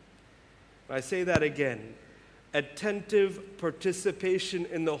Week, I say that again, attentive participation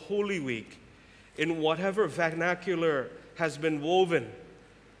in the Holy Week, in whatever vernacular has been woven,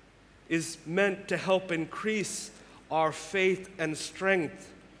 is meant to help increase our faith and strength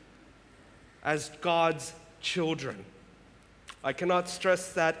as God's children. I cannot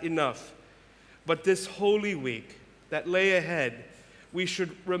stress that enough. But this Holy Week that lay ahead, we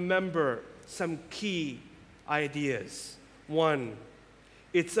should remember some key ideas. One,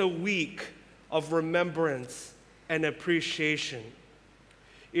 it's a week of remembrance and appreciation.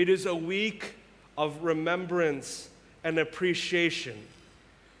 It is a week of remembrance and appreciation.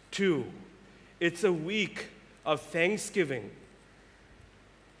 Two, it's a week of thanksgiving.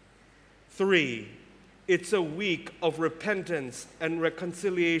 Three, it's a week of repentance and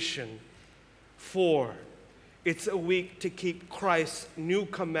reconciliation. Four, it's a week to keep Christ's new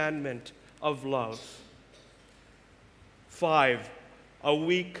commandment of love. Five, a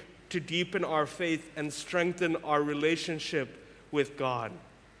week to deepen our faith and strengthen our relationship with God.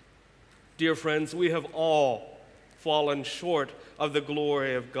 Dear friends, we have all fallen short of the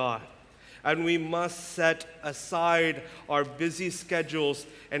glory of God. And we must set aside our busy schedules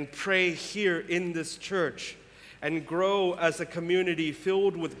and pray here in this church and grow as a community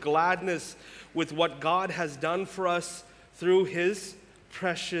filled with gladness with what God has done for us through his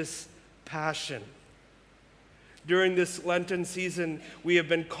precious passion. During this Lenten season, we have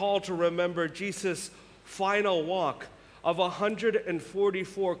been called to remember Jesus' final walk of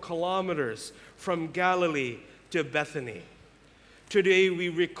 144 kilometers from Galilee to Bethany. Today we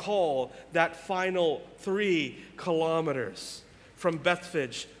recall that final 3 kilometers from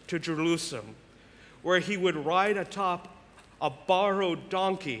Bethphage to Jerusalem, where he would ride atop a borrowed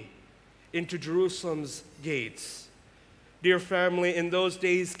donkey into Jerusalem's gates. Dear family, in those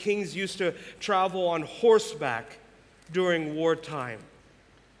days, kings used to travel on horseback during wartime,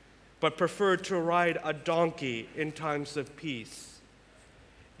 but preferred to ride a donkey in times of peace.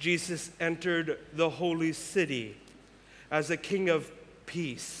 Jesus entered the holy city as a king of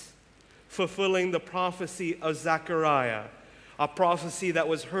peace, fulfilling the prophecy of Zechariah, a prophecy that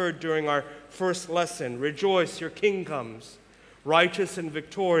was heard during our first lesson. Rejoice, your king comes, righteous and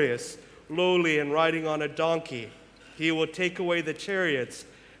victorious, lowly and riding on a donkey. He will take away the chariots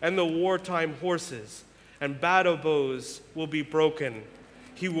and the wartime horses, and battle bows will be broken.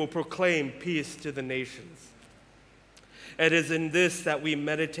 He will proclaim peace to the nations. It is in this that we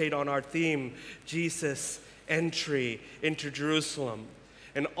meditate on our theme, Jesus' entry into Jerusalem,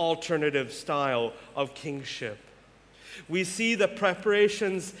 an alternative style of kingship. We see the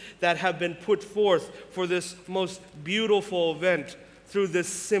preparations that have been put forth for this most beautiful event through this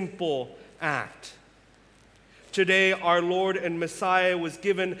simple act. Today, our Lord and Messiah was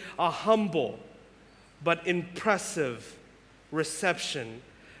given a humble but impressive reception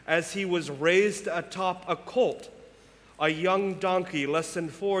as he was raised atop a colt, a young donkey less than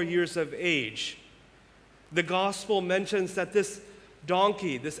 4 years of age. The gospel mentions that this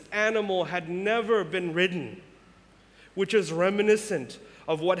donkey, this animal, had never been ridden, which is reminiscent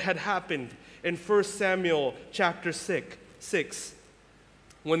of what had happened in 1 Samuel chapter 6,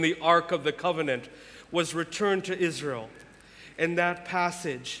 when the Ark of the Covenant was returned to Israel. In that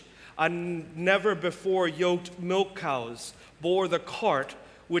passage, a never-before-yoked milk cows bore the cart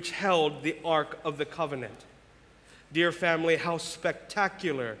which held the Ark of the Covenant. Dear family, how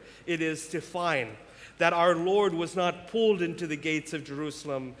spectacular it is to find that our Lord was not pulled into the gates of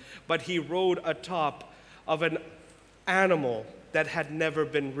Jerusalem, but he rode atop of an animal that had never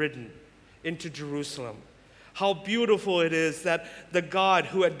been ridden into Jerusalem. How beautiful it is that the God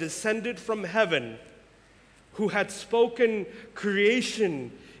who had descended from heaven, who had spoken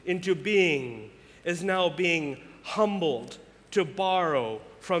creation into being, is now being humbled to borrow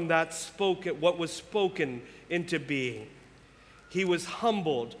from that what was spoken into being. He was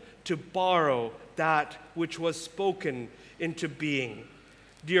humbled to borrow that which was spoken into being.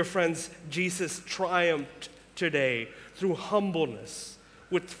 Dear friends, Jesus triumphed today through humbleness,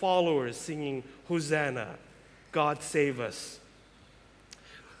 with followers singing, Hosanna, God save us.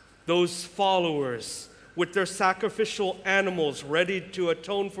 Those followers, with their sacrificial animals ready to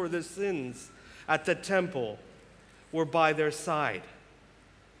atone for their sins at the temple, were by their side.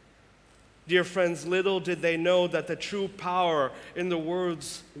 Dear friends, little did they know that the true power in the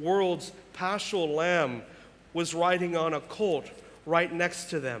world's paschal lamb was riding on a colt right next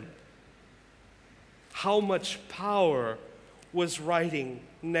to them. How much power was riding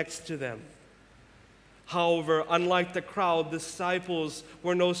next to them. However, unlike the crowd, the disciples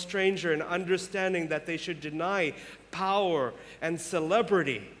were no stranger in understanding that they should deny power and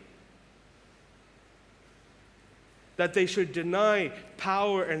celebrity. That they should deny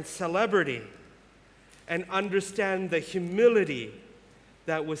power and celebrity and understand the humility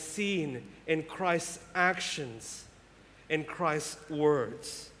that was seen in Christ's actions, in Christ's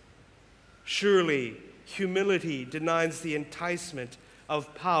words. Surely, humility denies the enticement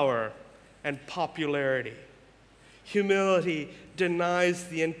of power and popularity. Humility denies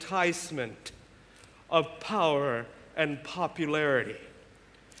the enticement of power and popularity.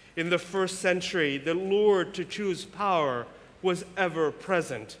 In the first century, the lure to choose power was ever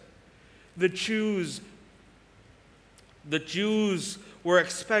present. The Jews were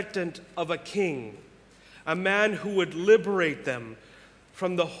expectant of a king, a man who would liberate them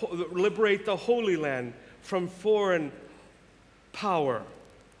liberate the Holy Land from foreign power.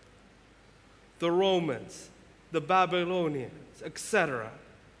 The Romans, the Babylonians, etc.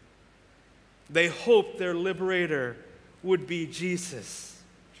 They hoped their liberator would be Jesus.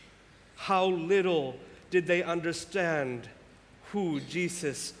 How little did they understand who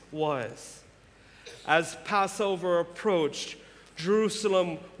Jesus was. As Passover approached,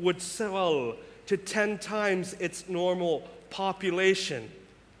 Jerusalem would swell to 10 times its normal population.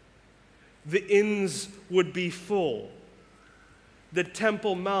 The inns would be full. The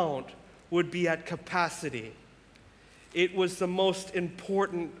Temple Mount would be at capacity. It was the most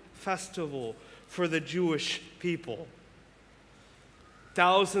important festival for the Jewish people.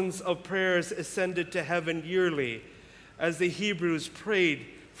 Thousands of prayers ascended to heaven yearly as the Hebrews prayed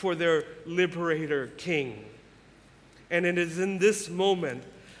for their liberator king. And it is in this moment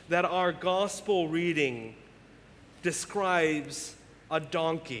that our gospel reading describes a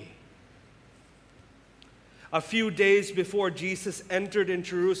donkey. A few days before Jesus entered in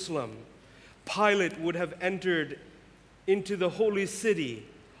Jerusalem, Pilate would have entered into the holy city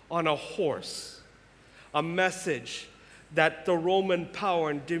on a horse, a message that the Roman power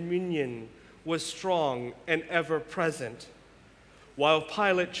and dominion was strong and ever present. While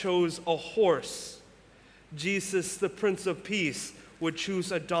Pilate chose a horse, Jesus, the Prince of Peace, would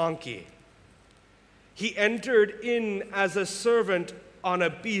choose a donkey. He entered in as a servant on a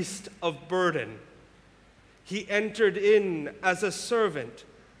beast of burden. He entered in as a servant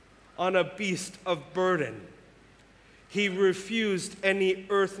on a beast of burden. He refused any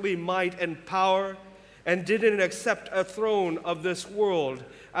earthly might and power and didn't accept a throne of this world,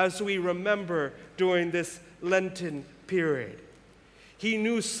 as we remember during this Lenten period. He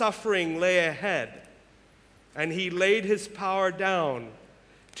knew suffering lay ahead, and he laid his power down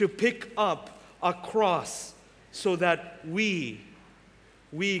to pick up a cross so that we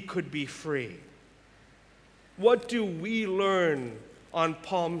could be free. What do we learn on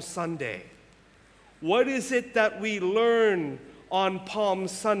Palm Sunday? What is it that we learn on Palm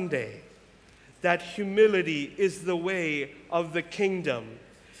Sunday? That humility is the way of the kingdom,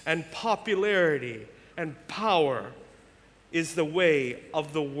 and popularity and power is the way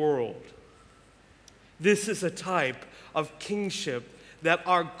of the world. This is a type of kingship that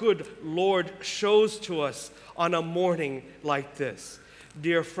our good Lord shows to us on a morning like this.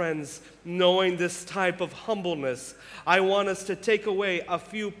 Dear friends, knowing this type of humbleness, I want us to take away a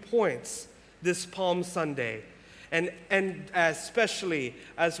few points this Palm Sunday, and especially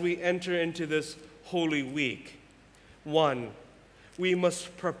as we enter into this Holy Week. 1, we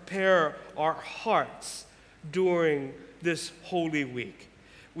must prepare our hearts during this Holy Week.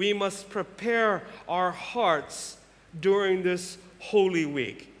 We must prepare our hearts during this Holy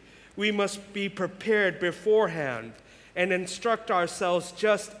Week. We must be prepared beforehand and instruct ourselves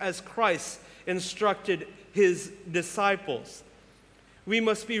just as Christ instructed his disciples. We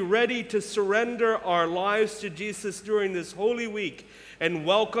must be ready to surrender our lives to Jesus during this Holy Week and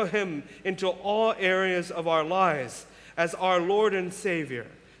welcome him into all areas of our lives as our Lord and Savior,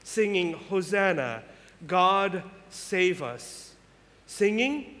 singing Hosanna, God save us.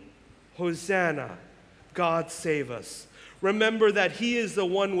 Singing Hosanna, God save us. Remember that he is the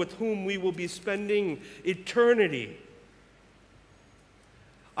one with whom we will be spending eternity.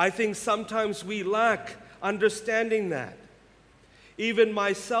 I think sometimes we lack understanding that. Even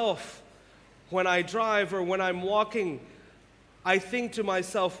myself, when I drive or when I'm walking, I think to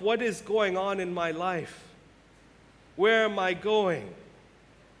myself, what is going on in my life? Where am I going?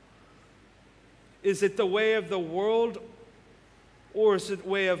 Is it the way of the world, or is it the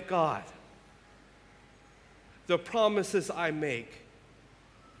way of God? The promises I make,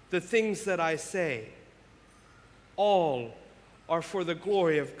 the things that I say, all are for the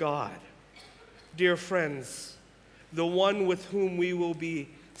glory of God. Dear friends, the one with whom we will be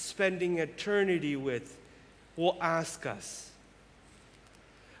spending eternity with will ask us.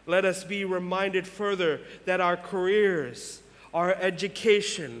 Let us be reminded further that our careers, our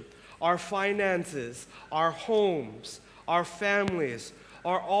education, our finances, our homes, our families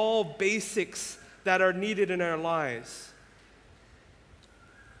are all basics that are needed in our lives.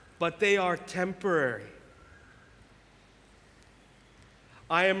 But they are temporary.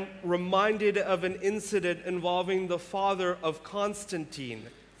 I am reminded of an incident involving the father of Constantine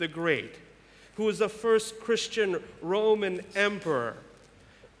the Great, who was the first Christian Roman emperor.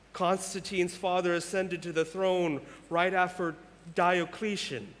 Constantine's father ascended to the throne right after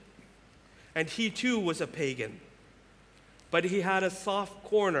Diocletian, and he too was a pagan, but he had a soft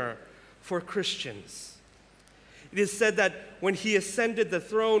corner for Christians. It is said that when he ascended the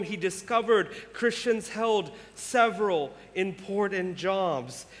throne, he discovered Christians held several important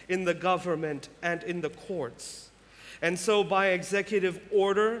jobs in the government and in the courts. And so by executive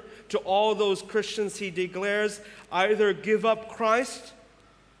order to all those Christians, he declares, either give up Christ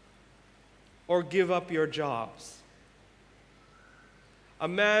or give up your jobs. A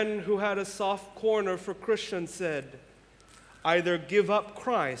man who had a soft corner for Christians said, either give up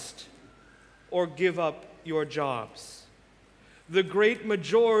Christ or give up your jobs. the great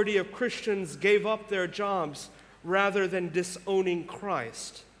majority of Christians gave up their jobs rather than disowning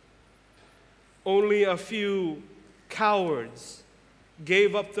Christ. Only a few cowards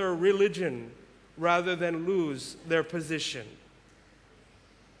gave up their religion rather than lose their position.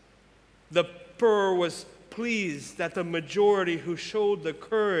 The emperor was pleased that the majority who showed the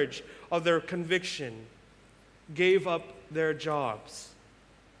courage of their conviction gave up their jobs.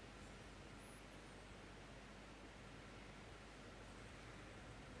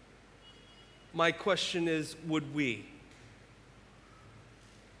 My question is, would we?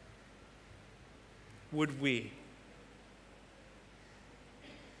 Would we?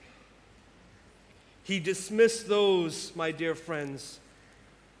 He dismissed those, my dear friends,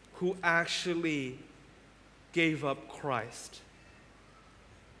 who actually gave up Christ.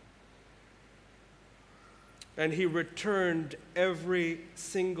 And he returned every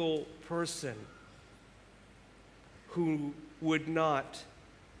single person who would not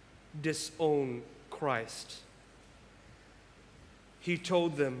disown Christ. He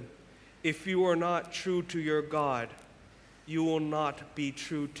told them, if you are not true to your God, you will not be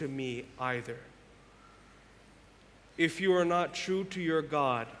true to me either. If you are not true to your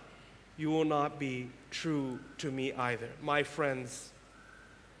God, you will not be true to me either. My friends,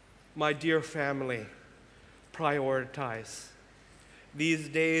 my dear family, prioritize. These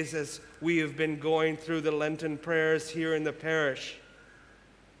days, as we have been going through the Lenten prayers here in the parish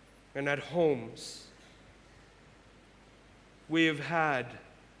and at homes, we have had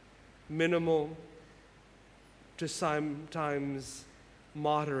minimal to sometimes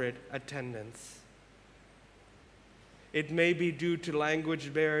moderate attendance. It may be due to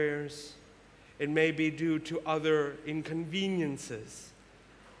language barriers. It may be due to other inconveniences.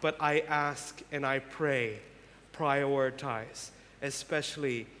 But I ask and I pray, prioritize,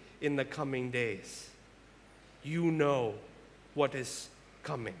 especially in the coming days. You know what is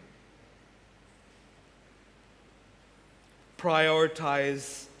coming.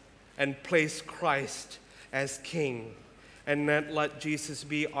 Prioritize and place Christ as King, and not let Jesus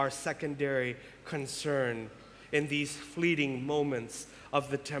be our secondary concern in these fleeting moments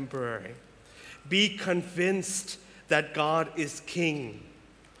of the temporary. Be convinced that God is King.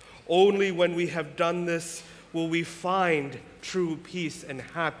 Only when we have done this will we find true peace and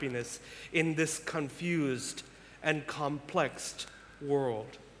happiness in this confused and complex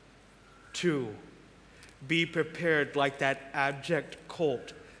world. 2, be prepared like that abject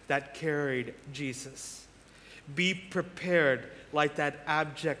colt that carried Jesus. Be prepared like that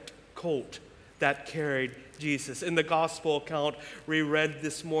abject colt that carried Jesus. In the gospel account we read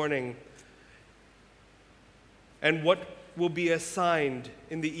this morning, and what will be assigned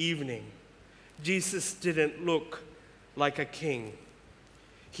in the evening, Jesus didn't look like a king.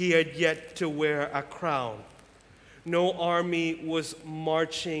 He had yet to wear a crown. No army was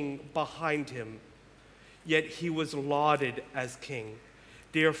marching behind him, yet he was lauded as king.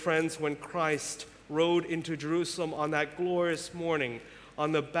 Dear friends, when Christ rode into Jerusalem on that glorious morning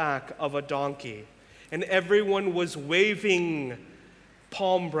on the back of a donkey, and everyone was waving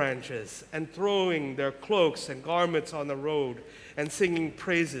palm branches and throwing their cloaks and garments on the road and singing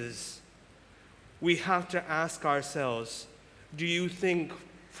praises, we have to ask ourselves, do you think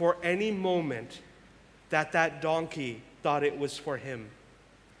for any moment that that donkey thought it was for him?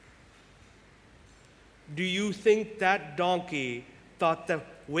 Do you think that donkey thought the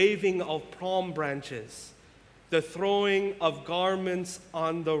waving of palm branches, the throwing of garments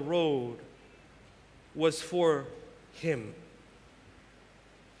on the road was for him?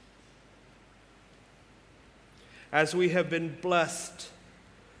 As we have been blessed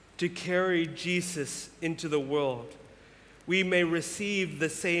to carry Jesus into the world, we may receive the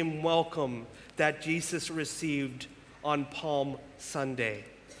same welcome that Jesus received on Palm Sunday.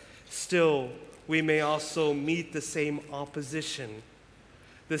 Still, we may also meet the same opposition,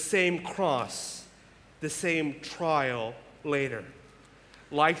 the same cross, the same trial later.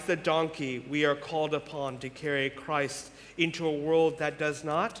 Like the donkey, we are called upon to carry Christ into a world that does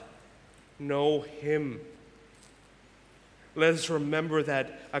not know him. Let us remember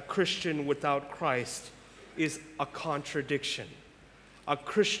that a Christian without Christ is a contradiction. A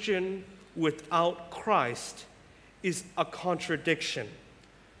Christian without Christ is a contradiction.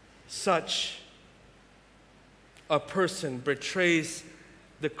 Such a person betrays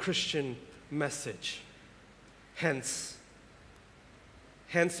the Christian message. Hence,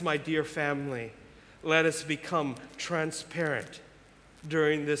 my dear family, let us become transparent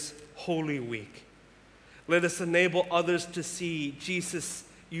during this Holy Week. Let us enable others to see Jesus'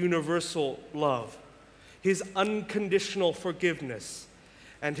 universal love, his unconditional forgiveness,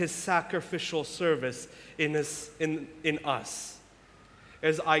 and his sacrificial service in us.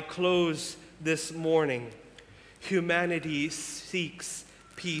 as I close this morning, humanity seeks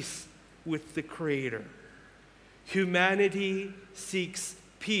peace with the Creator. Humanity seeks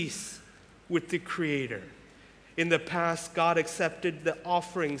peace with the Creator. In the past, God accepted the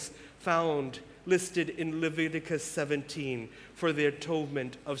offerings found listed in Leviticus 17 for the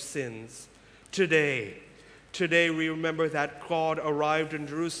atonement of sins. Today we remember that God arrived in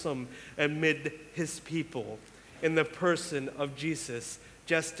Jerusalem amid his people in the person of Jesus,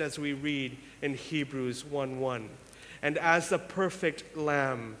 just as we read in Hebrews 1:1. And as the perfect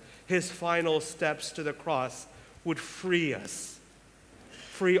lamb, his final steps to the cross would free us,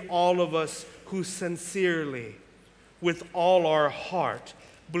 free all of us who sincerely, with all our heart,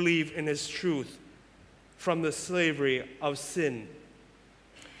 believe in his truth from the slavery of sin.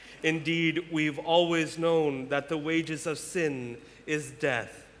 Indeed, we've always known that the wages of sin is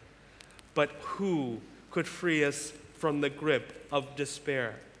death. But who could free us from the grip of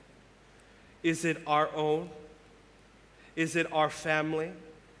despair? Is it our own? Is it our family?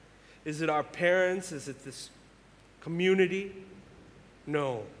 Is it our parents? Is it this community?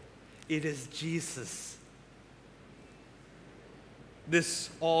 No, it is Jesus. This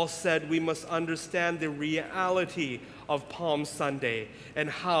all said, we must understand the reality of Palm Sunday and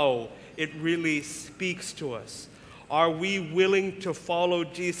how it really speaks to us. Are we willing to follow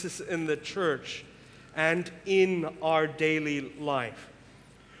Jesus in the church and in our daily life?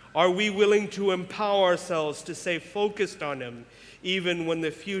 Are we willing to empower ourselves to stay focused on him even when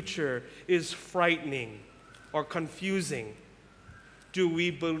the future is frightening or confusing? Do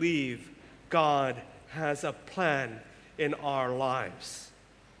we believe God has a plan in our lives?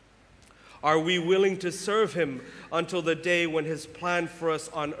 Are we willing to serve him until the day when his plan for us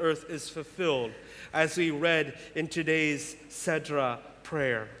on earth is fulfilled, as we read in today's Sedra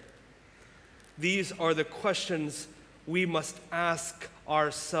prayer? These are the questions we must ask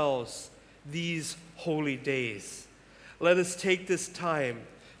ourselves these holy days. Let us take this time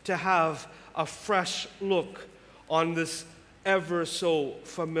to have a fresh look on this ever so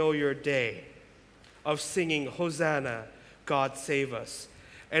familiar day of singing Hosanna, God save us,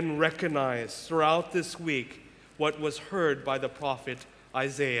 and recognize throughout this week what was heard by the prophet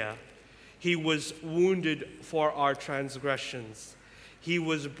Isaiah. He was wounded for our transgressions. He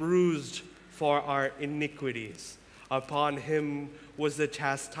was bruised for our iniquities. Upon him was the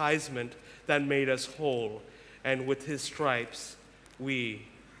chastisement that made us whole, and with his stripes we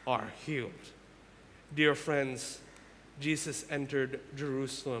are healed. Dear friends, Jesus entered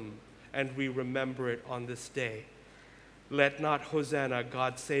Jerusalem, and we remember it on this day. Let not Hosanna,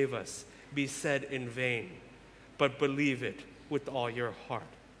 God save us, be said in vain, but believe it with all your heart.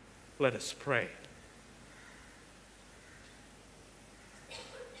 Let us pray.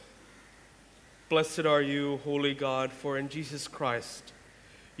 Blessed are you, holy God, for in Jesus Christ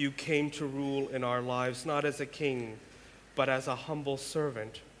you came to rule in our lives, not as a king, but as a humble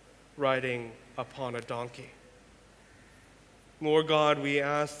servant riding upon a donkey. Lord God, we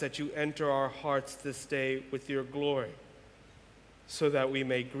ask that you enter our hearts this day with your glory, so that we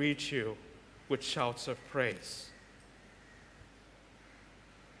may greet you with shouts of praise.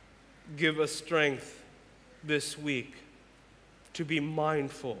 Give us strength this week to be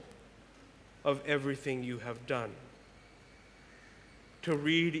mindful of everything you have done, to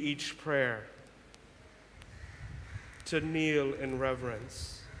read each prayer, to kneel in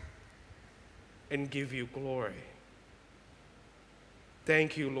reverence, and give you glory.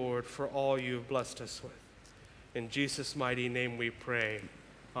 Thank you, Lord, for all you have blessed us with. In Jesus' mighty name we pray.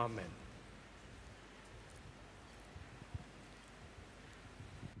 Amen.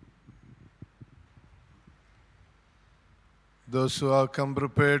 Those who have come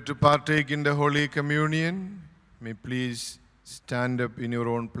prepared to partake in the Holy Communion, may please stand up in your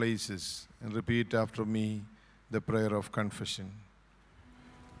own places and repeat after me the prayer of confession.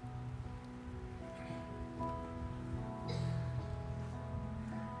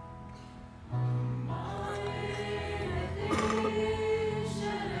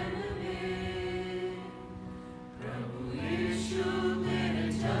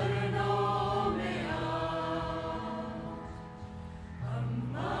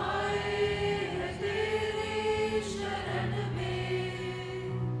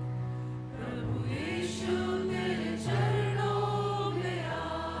 Chरणों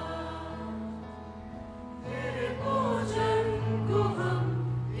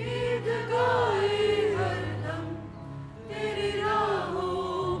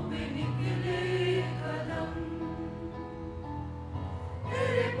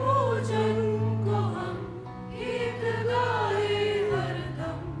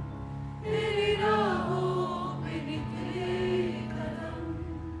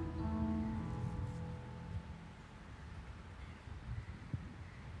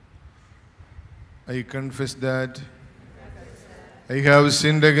I confess that I have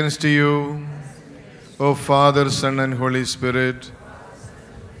sinned against you, O Father, Son, and Holy Spirit,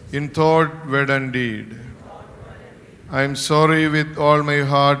 in thought, word, and deed. I am sorry with all my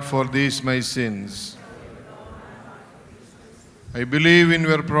heart for these my sins. I believe in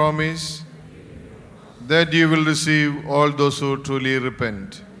your promise that you will receive all those who truly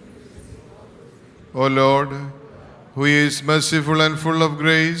repent. O Lord, who is merciful and full of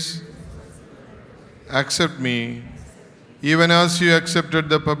grace, accept me, even as you accepted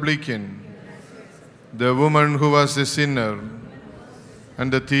the publican, the woman who was a sinner,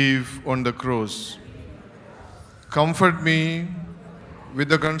 and the thief on the cross. Comfort me with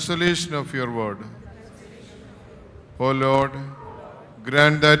the consolation of your word. O Lord,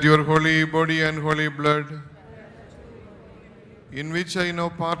 grant that your holy body and holy blood, in which I now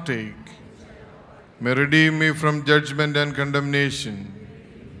partake, may redeem me from judgment and condemnation,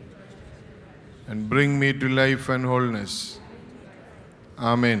 and bring me to life and wholeness.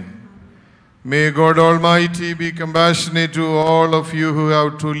 Amen. May God Almighty be compassionate to all of you who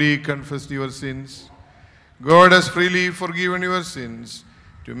have truly confessed your sins. God has freely forgiven your sins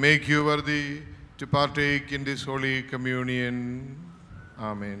to make you worthy to partake in this holy communion.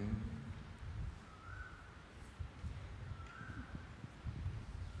 Amen.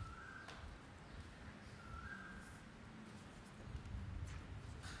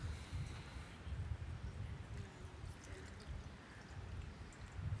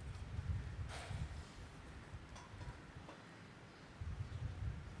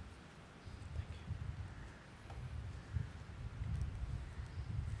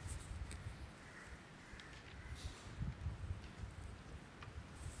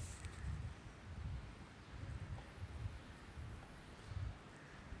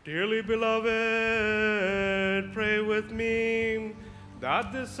 Dearly beloved, pray with me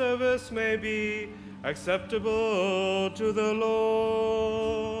that this service may be acceptable to the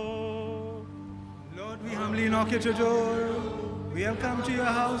Lord. Lord, we humbly knock at your door. We have come to your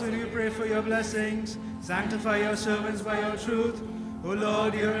house and we pray for your blessings. Sanctify your servants by your truth. O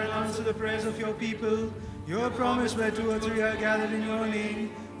Lord, hear and answer the prayers of your people. Your promise where 2 or 3 are gathered in your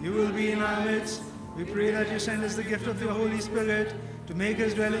name, you will be in our midst. We pray that you send us the gift of your Holy Spirit to make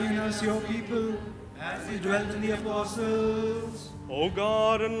us dwelling in us, your people, as he dwelt in the apostles. O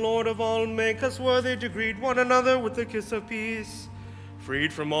God and Lord of all, make us worthy to greet one another with the kiss of peace,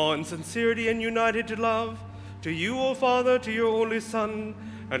 freed from all insincerity and united to love. To you, O Father, to your only Son,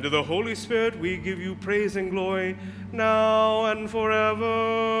 and to the Holy Spirit, we give you praise and glory, now and forever.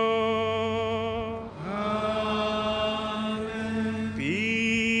 Amen.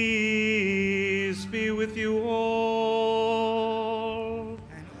 Peace be with you all.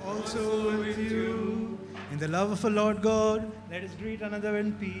 And also with you. In the love of our Lord God, let us greet another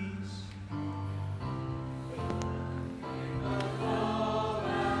in peace.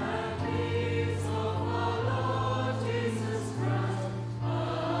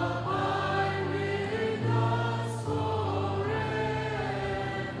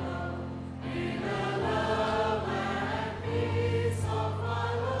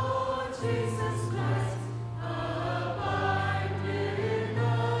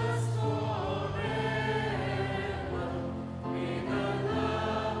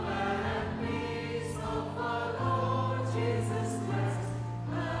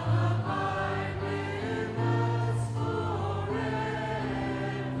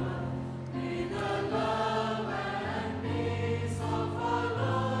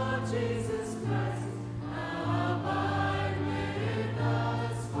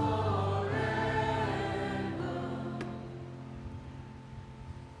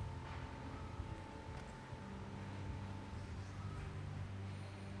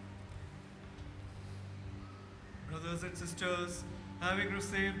 Brothers and sisters, having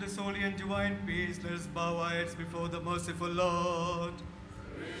received this holy and divine peace, let us bow our heads before the merciful Lord.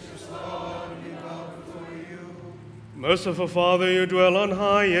 Gracious Lord, we bow before you. Merciful Father, you dwell on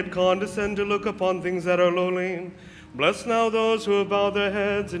high, yet condescend to look upon things that are lowly. Bless now those who have bowed their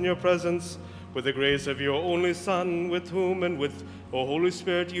heads in your presence, with the grace of your only Son, with whom and with the Holy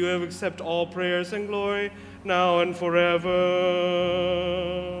Spirit you have accepted all prayers and glory, now and forever.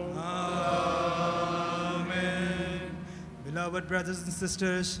 Amen. Beloved brothers and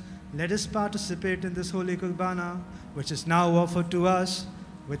sisters, let us participate in this holy Qurbana, which is now offered to us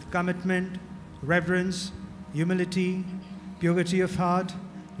with commitment, reverence, humility, purity of heart,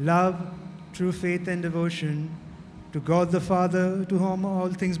 love, true faith and devotion. To God the Father, to whom all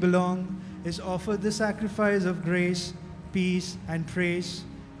things belong, is offered the sacrifice of grace, peace, and praise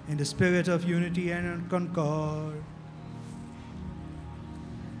in the spirit of unity and concord.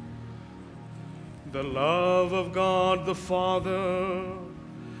 The love of God the Father,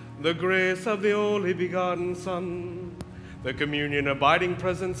 the grace of the only begotten Son, the communion abiding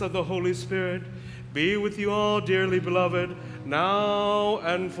presence of the Holy Spirit be with you all, dearly beloved, now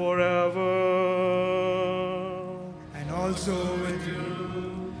and forever. And also with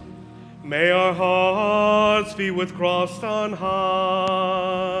you. May our hearts be with Christ on high.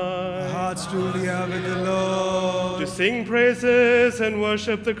 Our hearts truly are with the Lord. To sing praises and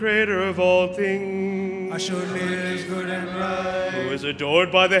worship the Creator of all things. Assuredly is good and right. Who is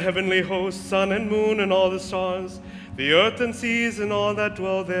adored by the heavenly hosts, sun and moon and all the stars, the earth and seas and all that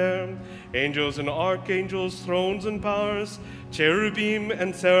dwell there, angels and archangels, thrones and powers, cherubim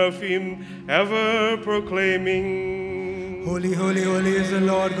and seraphim, ever proclaiming, Holy, holy, holy is the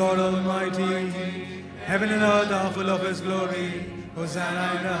Lord God Almighty. Heaven and earth are full of His glory.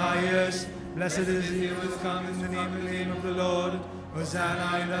 Hosanna in the highest. Blessed is He who has come in the name of the Lord.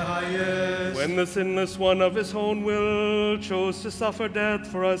 Hosanna in the highest. When the sinless one of His own will chose to suffer death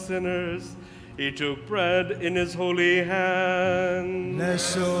for us sinners, He took bread in His holy hand.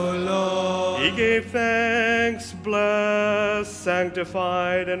 Bless, O Lord. He gave thanks, blessed,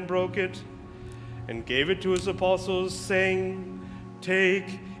 sanctified, and broke it, and gave it to His apostles, saying,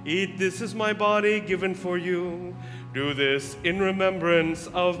 Take, eat, this is my body given for you. Do this in remembrance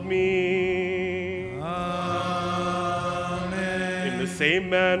of me. Amen. In the same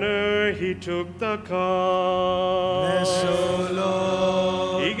manner, He took the cup. Bless, O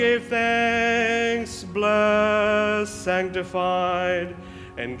Lord. He gave thanks, blessed, sanctified,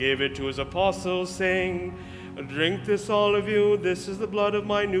 and gave it to His apostles, saying, Drink this, all of you. This is the blood of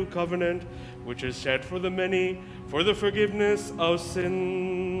my new covenant, which is shed for the many for the forgiveness of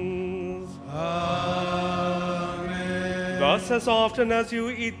sins. Amen. Thus, as often as you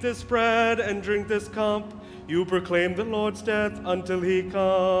eat this bread and drink this cup, you proclaim the Lord's death until He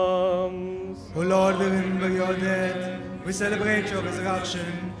comes. O Lord, we remember your death. We celebrate your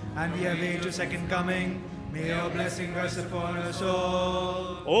resurrection, and we await your second coming. May your blessing rest upon us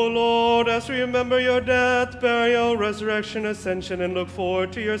all. O Lord, as we remember your death, burial, resurrection, ascension, and look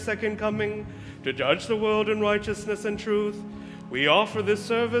forward to your second coming to judge the world in righteousness and truth, we offer this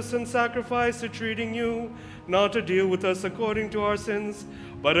service and sacrifice, entreating you not to deal with us according to our sins,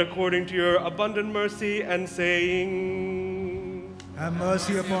 but according to your abundant mercy, and saying, Have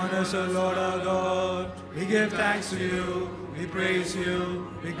mercy upon us, O Lord our God. We give thanks to you, we praise you,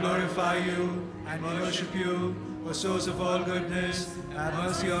 we glorify you, and we worship you, O source of all goodness. Have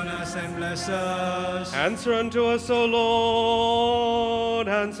mercy on us and bless us. Answer unto us, O Lord.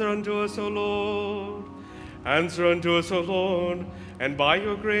 Answer unto us, O Lord. Answer unto us, O Lord, and by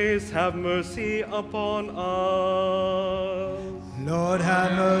your grace have mercy upon us. Lord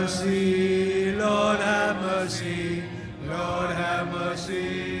have mercy, Lord have mercy, Lord have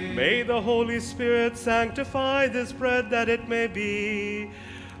mercy. May the Holy Spirit sanctify this bread, that it may be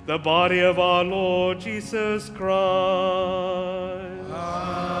the body of our Lord Jesus Christ.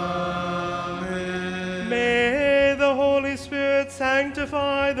 Amen. May the Holy Spirit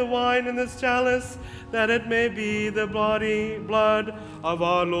sanctify the wine in this chalice, that it may be the blood of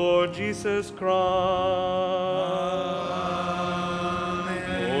our Lord Jesus Christ.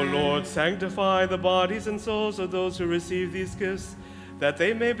 Amen. O Lord, sanctify the bodies and souls of those who receive these gifts, that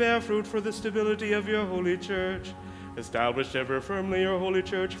they may bear fruit for the stability of your holy church. Establish ever firmly your holy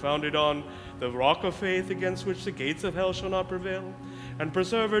church, founded on the rock of faith, against which the gates of hell shall not prevail, and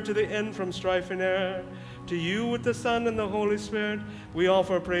preserve her to the end from strife and error. To you, with the Son and the Holy Spirit, we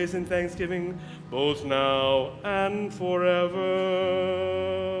offer praise and thanksgiving, both now and forever.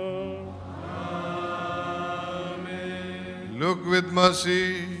 Amen. Look with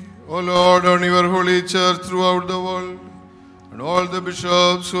mercy, O Lord, on your holy church throughout the world, and all the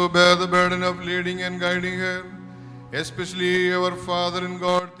bishops who bear the burden of leading and guiding her, especially our Father in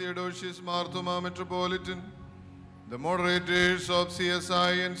God, Theodosius Marthoma Metropolitan, the moderators of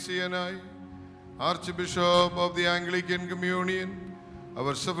CSI and CNI, Archbishop of the Anglican Communion,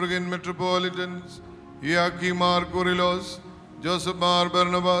 our suffragan metropolitans, Joachim Mar Kurilos, Joseph Mar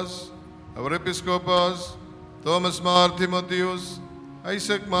Barnabas, our episcopos, Thomas Mar Timotheus,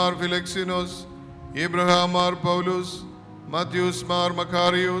 Isaac Mar Philexinos, Abraham Mar Paulus, Matthias Mar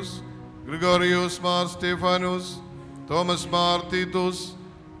Macarius, Gregorius Mar Stephanus, Thomas Mar Titus,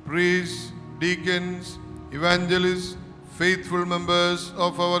 priests, deacons, evangelists, faithful members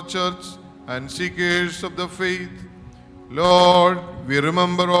of our church, and seekers of the faith. Lord, we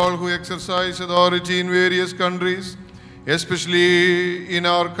remember all who exercise authority in various countries, especially in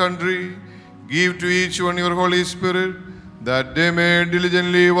our country. Give to each one your Holy Spirit, that they may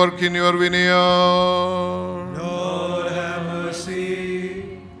diligently work in your vineyard. Lord have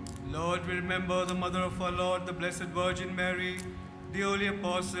mercy. Lord, we remember the mother of our Lord, the Blessed Virgin Mary, the holy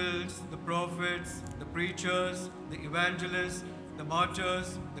apostles, the prophets, the preachers, the evangelists, the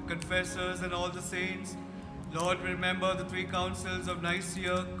martyrs, the confessors, and all the saints. Lord, remember the three councils of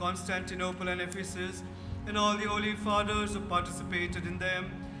Nicaea, Constantinople, and Ephesus, and all the holy fathers who participated in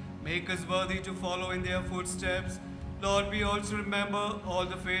them. Make us worthy to follow in their footsteps. Lord, we also remember all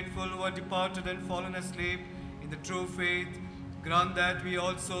the faithful who are departed and fallen asleep in the true faith. Grant that we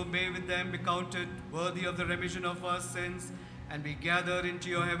also may with them be counted worthy of the remission of our sins and be gathered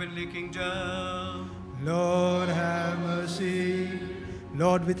into your heavenly kingdom. Lord, have mercy.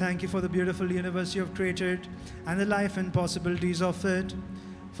 Lord, we thank you for the beautiful universe you have created and the life and possibilities of it.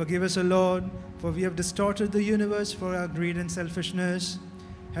 Forgive us, O Lord, for we have distorted the universe for our greed and selfishness.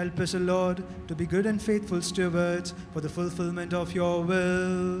 Help us, O Lord, to be good and faithful stewards for the fulfillment of your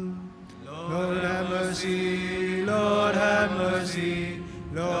will. Lord, have mercy. Lord, have mercy.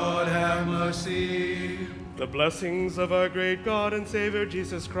 Lord, have mercy. The blessings of our great God and Savior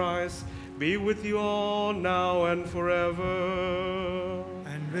Jesus Christ be with you all now and forever.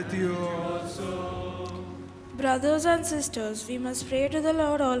 And with you also. Brothers and sisters, we must pray to the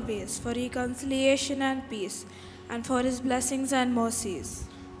Lord always for reconciliation and peace, and for his blessings and mercies.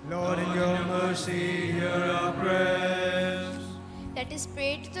 Lord, in your mercy, hear our prayers. Let us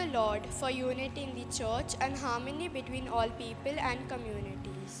pray to the Lord for unity in the church and harmony between all people and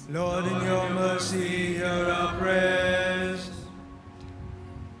communities. Lord, in your mercy, hear our prayers.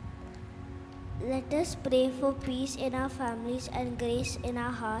 Let us pray for peace in our families and grace in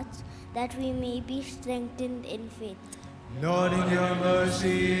our hearts, that we may be strengthened in faith. Lord, in your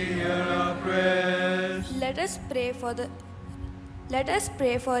mercy, hear our prayers. Let us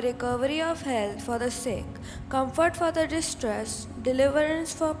pray for recovery of health for the sick, comfort for the distressed,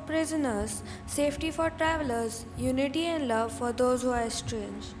 deliverance for prisoners, safety for travelers, unity and love for those who are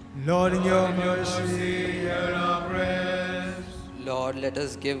estranged. Lord, in your mercy, hear our prayers. Lord, let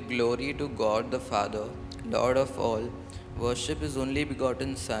us give glory to God the Father, Lord of all, worship his only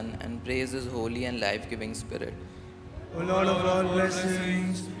begotten Son, and praise his holy and life-giving Spirit. O Lord of all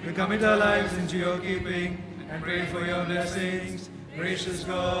blessings, we commit our lives into your keeping and pray for your blessings. Gracious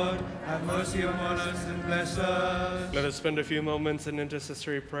God, have mercy upon us and bless us. Let us spend a few moments in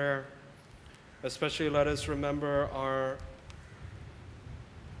intercessory prayer. Especially let us remember our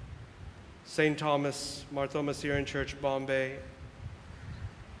St. Thomas, Marthoma Syrian Church, Bombay.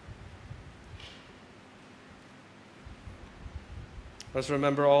 Let's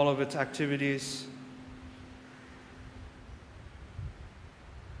remember all of its activities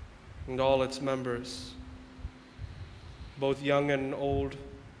and all its members, both young and old.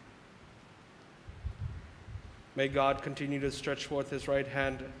 May God continue to stretch forth his right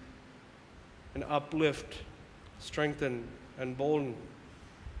hand and uplift, strengthen, and bolden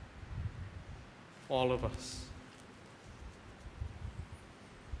all of us.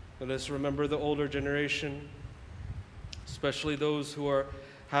 Let us remember the older generation, especially those who are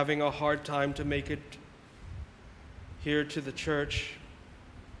having a hard time to make it here to the church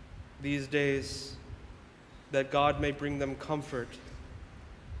these days, that God may bring them comfort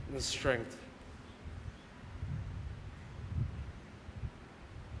and strength.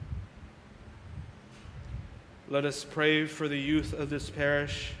 Let us pray for the youth of this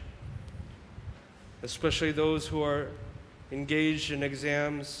parish, especially those who are engaged in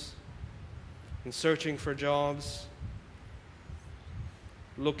exams and searching for jobs,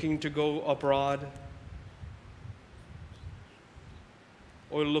 looking to go abroad,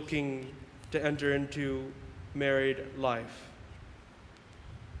 or looking to enter into married life.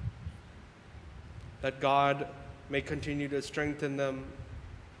 That God may continue to strengthen them,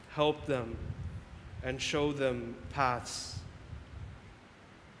 help them, and show them paths.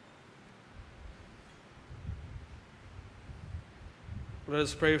 Let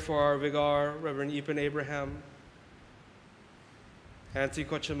us pray for our vicar, Reverend Eapen Abraham, Auntie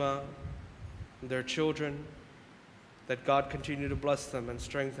Kochima, and their children, that God continue to bless them and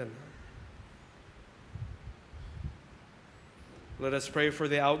strengthen them. Let us pray for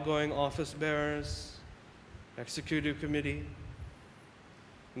the outgoing office bearers, executive committee,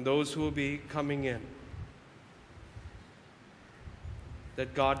 and those who will be coming in.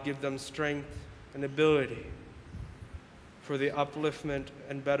 That God give them strength and ability for the upliftment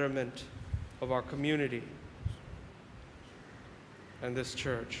and betterment of our community and this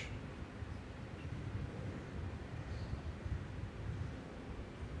church.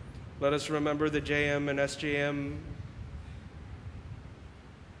 Let us remember the JM and SJM,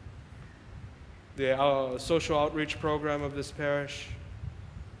 the social outreach program of this parish,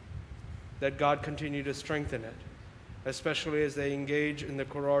 that God continue to strengthen it, especially as they engage in the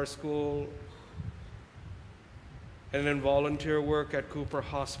Qurar School and in volunteer work at Cooper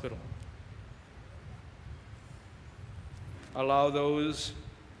Hospital. Allow those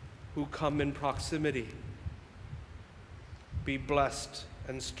who come in proximity be blessed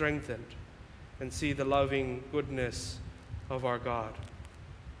and strengthened and see the loving goodness of our God.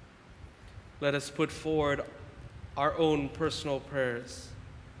 Let us put forward our own personal prayers.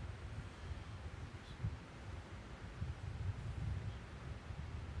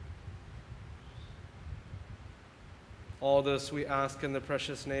 All this we ask in the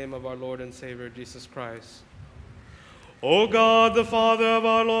precious name of our Lord and Savior, Jesus Christ. O God, the Father of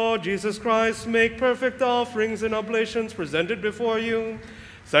our Lord Jesus Christ, make perfect offerings and oblations presented before you.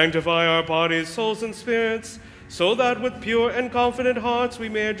 Sanctify our bodies, souls, and spirits, so that with pure and confident hearts we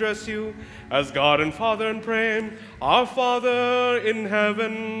may address you as God and Father and pray, Our Father in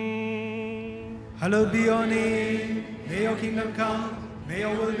heaven. Hallowed be your name. May your kingdom come. May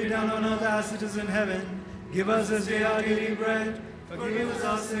your will be done on earth as it is in heaven. Give us this day our daily bread. Forgive us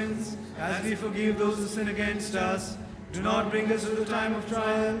our sins, as we forgive those who sin against us. Do not bring us to the time of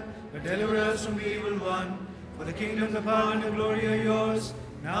trial, but deliver us from the evil one. For the kingdom, the power, and the glory are yours,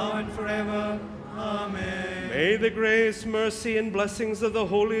 now and forever. Amen. May the grace, mercy, and blessings of the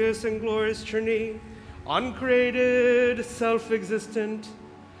holiest and glorious Trinity, uncreated, self-existent,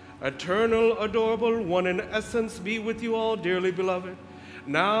 eternal, adorable, one in essence, be with you all, dearly beloved,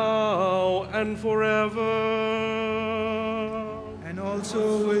 now and forever. And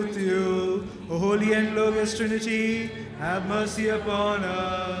also with you, O holy and glorious Trinity, have mercy upon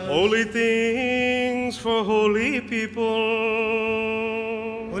us. Holy things for holy people.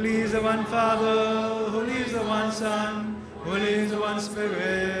 Holy is the one Father, holy is the one Son, holy is the one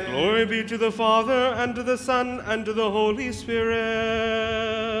Spirit. Glory be to the Father, and to the Son, and to the Holy Spirit.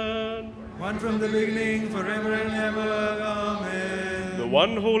 One from the beginning, forever and ever. Amen. The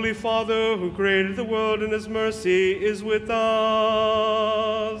one holy Father who created the world in his mercy is with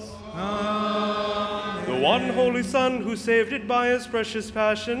us. Amen. The one holy Son who saved it by his precious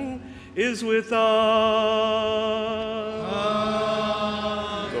passion is with us.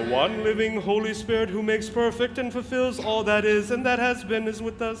 Amen. The one living Holy Spirit who makes perfect and fulfills all that is and that has been is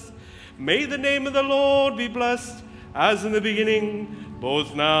with us. May the name of the Lord be blessed, as in the beginning,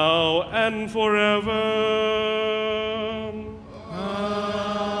 both now and forever. Amen.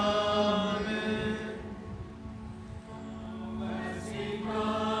 As we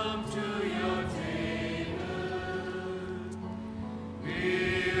come to your table,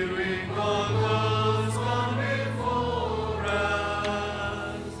 we recall those gone before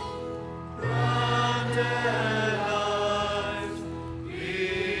us, from their lives,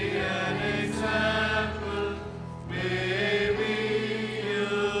 be an example. May we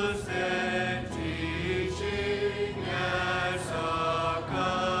use their teaching as our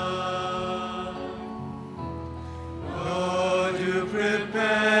guide. Lord, you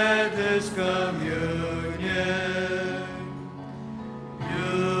prepare this communion.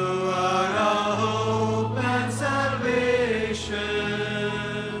 You are our hope and salvation.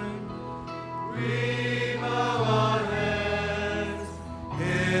 We bow our heads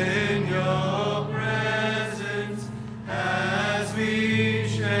in your presence as we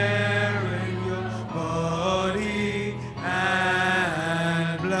share in your body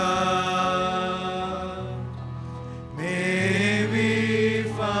and blood. May we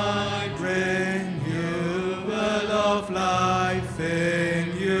find renewal of life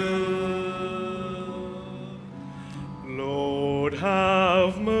in you. Lord,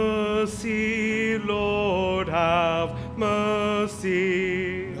 have mercy. Lord, have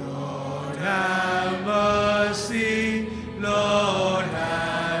mercy. Lord, have mercy. Lord,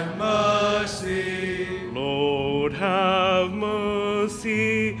 have mercy. Lord, have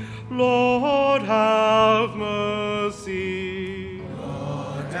mercy. Lord, have mercy.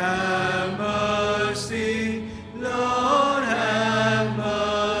 Lord, have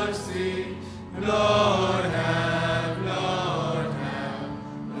mercy. Lord, have mercy.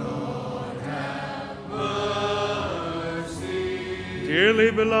 Lord, have mercy.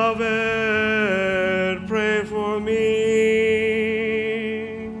 Dearly beloved, pray for me.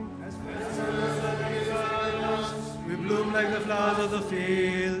 We bloom like the flowers of the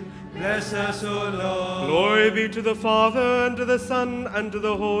field. Bless us, O Lord. Glory be to the Father, and to the Son, and to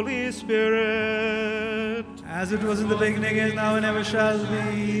the Holy Spirit. As it was in the beginning, is now, and ever shall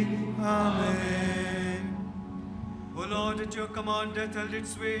be. Amen. O Lord, at your command death held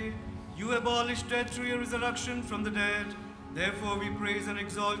its way. You abolished death through your resurrection from the dead. Therefore we praise and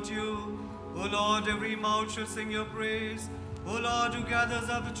exalt you. O Lord, every mouth shall sing your praise. O Lord, who gathers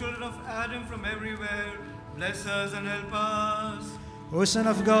up the children of Adam from everywhere, bless us and help us. O Son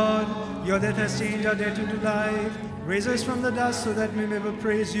of God, your death has changed our death into life. Raise us from the dust so that we may ever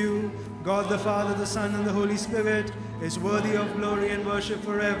praise you. God the Father, the Son, and the Holy Spirit is worthy of glory and worship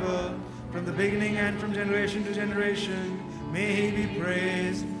forever. From the beginning and from generation to generation, may he be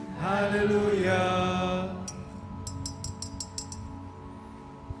praised. Hallelujah.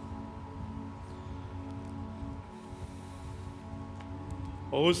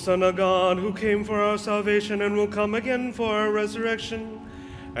 O Son of God, who came for our salvation and will come again for our resurrection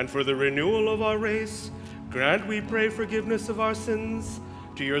and for the renewal of our race, grant, we pray, forgiveness of our sins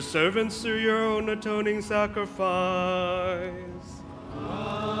to your servants through your own atoning sacrifice.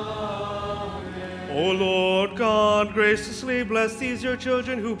 Amen. O Lord God, graciously bless these your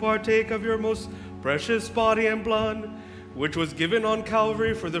children who partake of your most precious body and blood, which was given on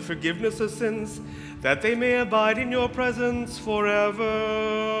Calvary for the forgiveness of sins, that they may abide in your presence forever.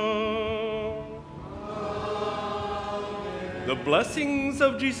 Amen. The blessings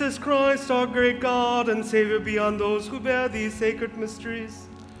of Jesus Christ, our great God and Savior, be on those who bear these sacred mysteries,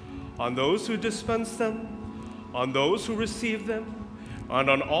 on those who dispense them, on those who receive them, and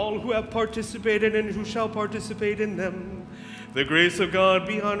on all who have participated and who shall participate in them. The grace of God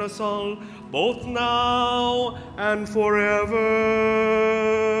be on us all, both now and forever.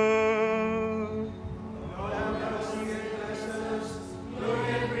 Lord, have mercy and bless us.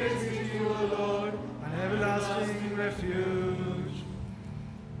 Glory and praise be to you, O Lord, an everlasting refuge.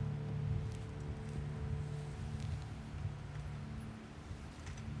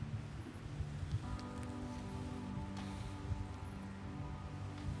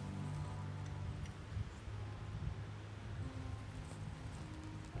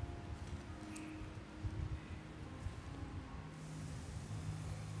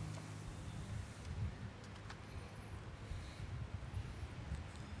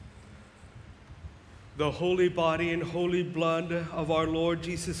 The holy body and holy blood of our Lord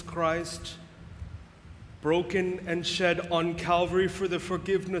Jesus Christ, broken and shed on Calvary for the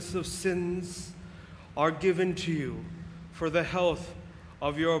forgiveness of sins, are given to you for the health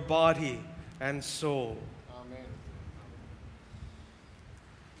of your body and soul. Amen.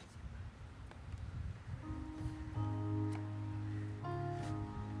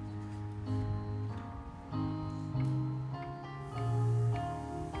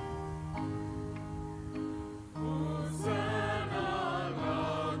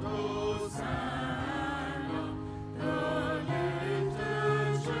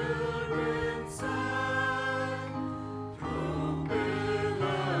 Through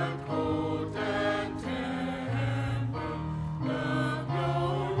pillar, court, and tent.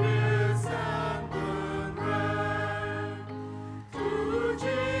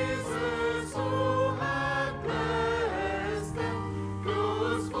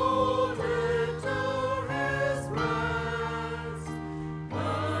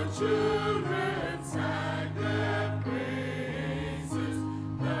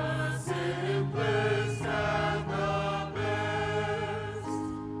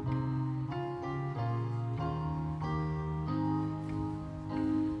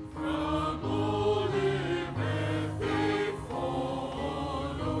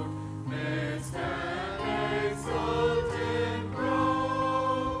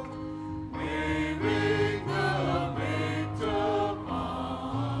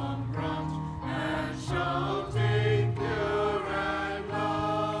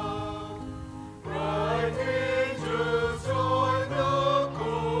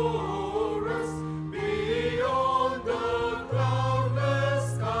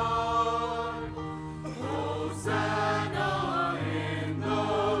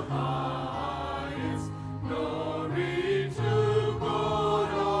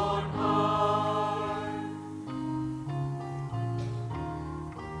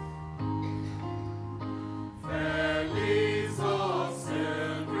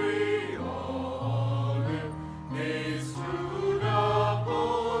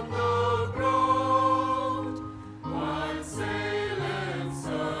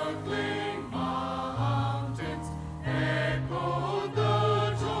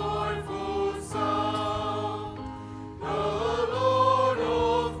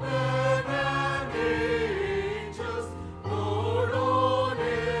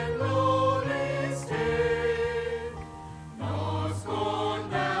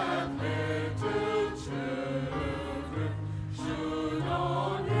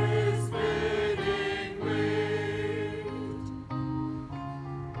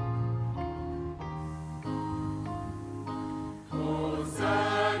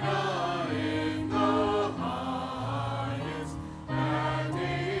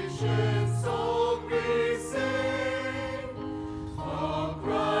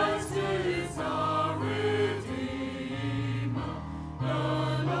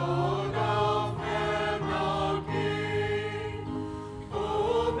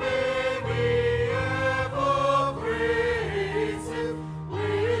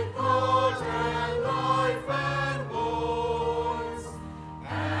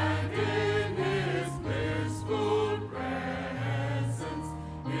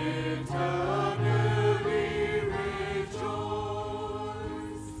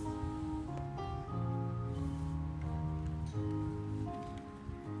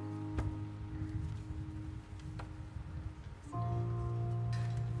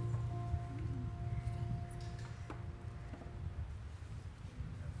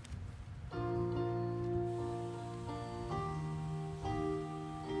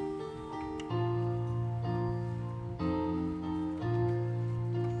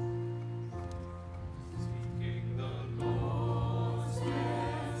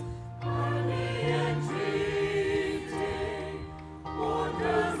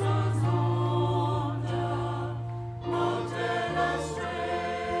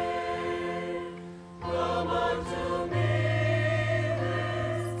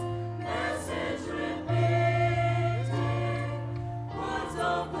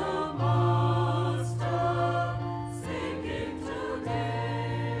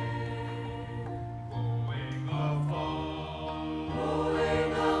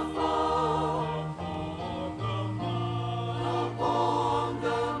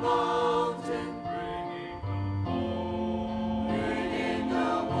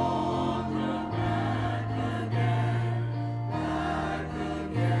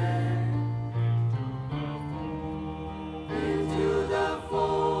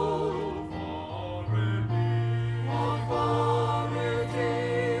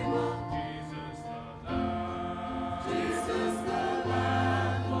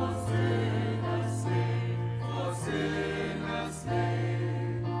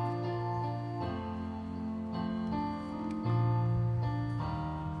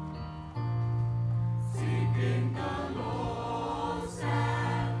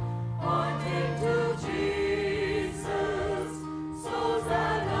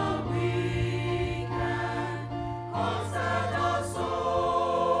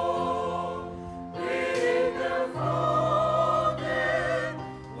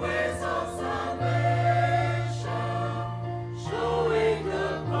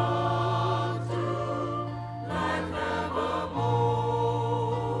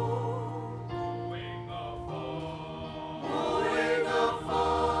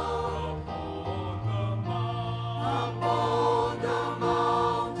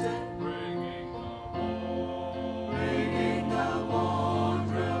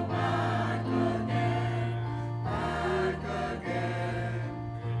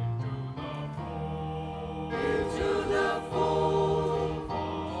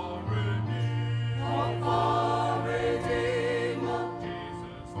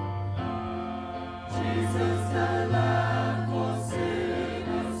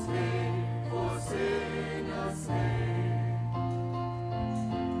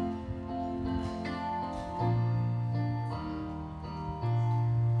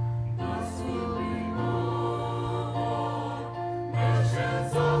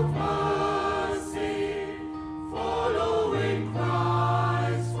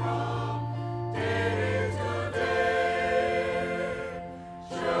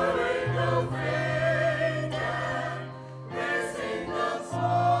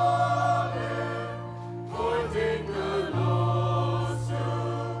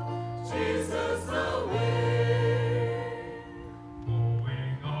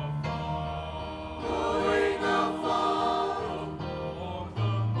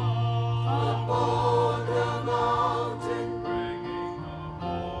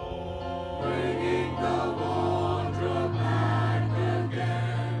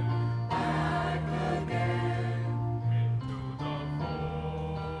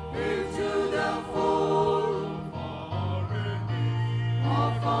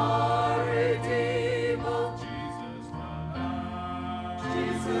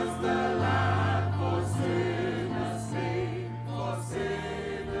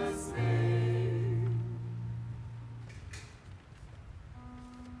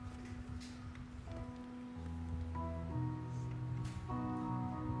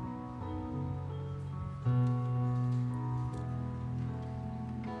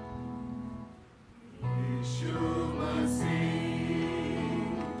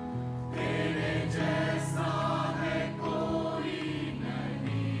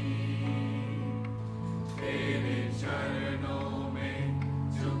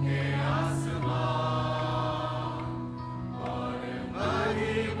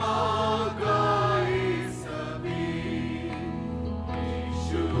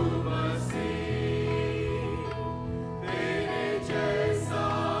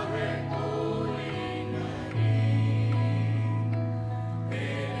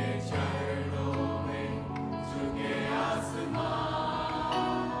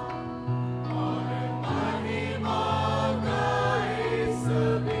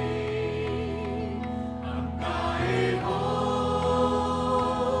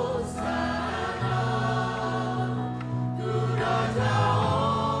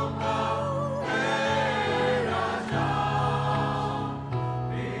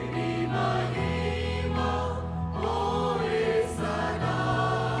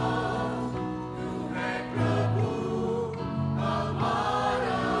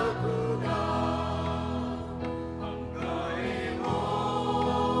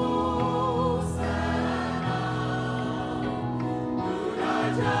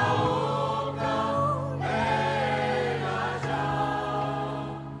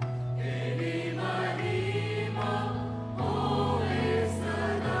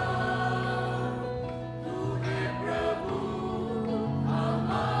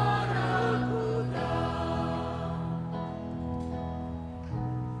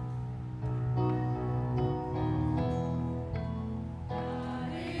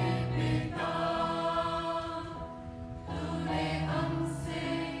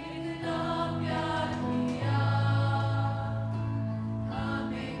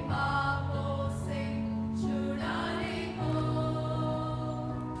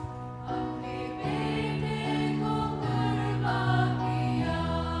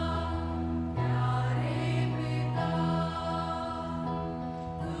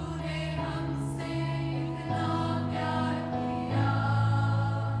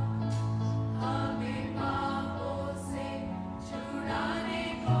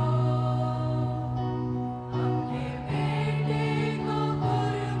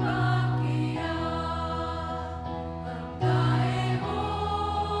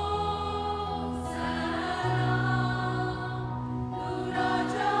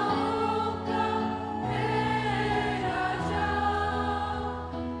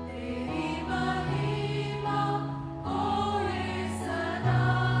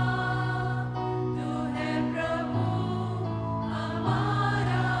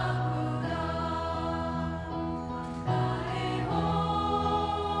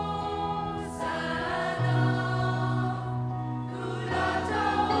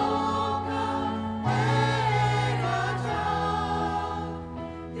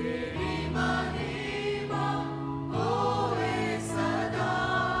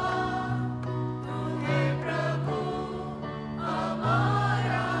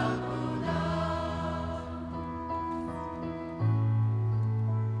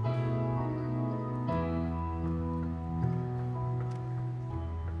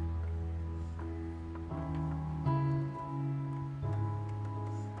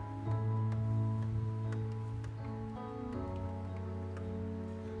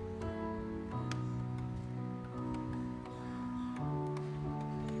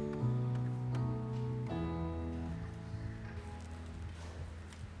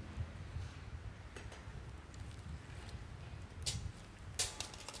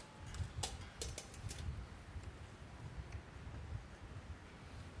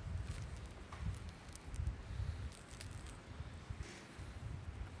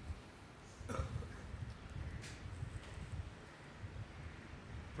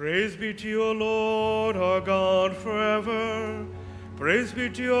 Praise be to you, O Lord, our God, forever. Praise be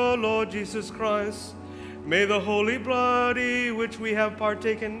to you, O Lord Jesus Christ. May the holy body which we have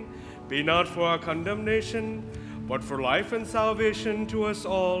partaken be not for our condemnation, but for life and salvation to us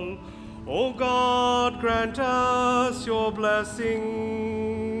all. O God, grant us your blessing.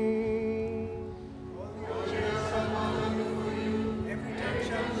 Every tongue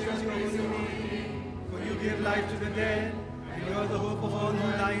shall praise your holy name. For you give life to the dead, and you are the hope of all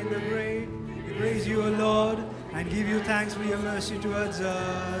who lie in the grave. We praise you, O Lord, and give you thanks for your mercy towards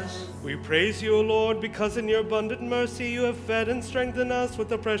us. We praise you, O Lord, because in your abundant mercy you have fed and strengthened us with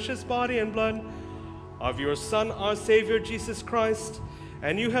the precious body and blood of your Son, our Savior, Jesus Christ,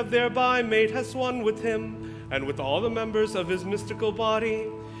 and you have thereby made us one with him and with all the members of his mystical body.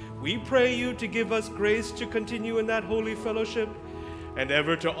 We pray you to give us grace to continue in that holy fellowship and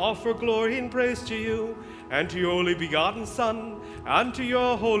ever to offer glory and praise to you and to your only begotten Son and to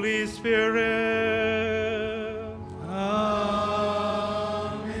your Holy Spirit.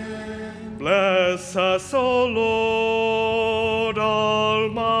 Amen. Bless us, O Lord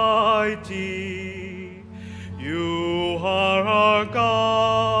Almighty. You are our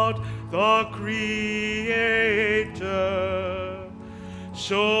God, the Creator.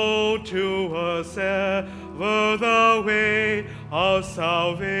 Show to us ever the way of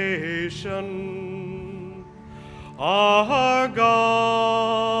salvation. Our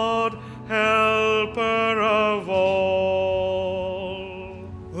God, helper of all.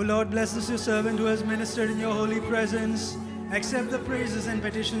 O Lord, bless us, your servant who has ministered in your holy presence. Accept the praises and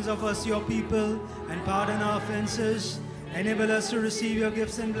petitions of us, your people, and pardon our offenses. Enable us to receive your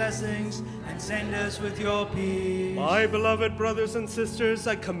gifts and blessings, and send us with your peace. My beloved brothers and sisters,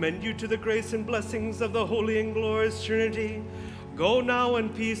 I commend you to the grace and blessings of the Holy and Glorious Trinity. Go now in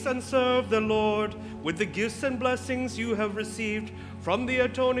peace and serve the Lord with the gifts and blessings you have received from the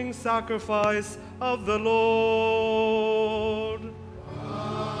atoning sacrifice of the Lord.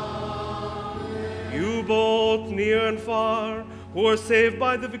 Amen. You both, near and far, who are saved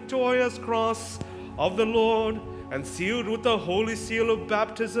by the victorious cross of the Lord and sealed with the holy seal of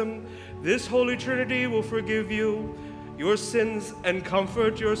baptism, this Holy Trinity will forgive you your sins and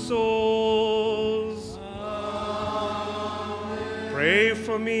comfort your souls. Amen. Pray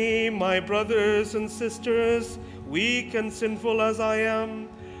for me, my brothers and sisters, weak and sinful as I am,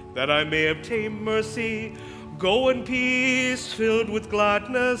 that I may obtain mercy. Go in peace, filled with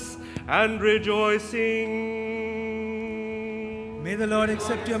gladness and rejoicing. May the Lord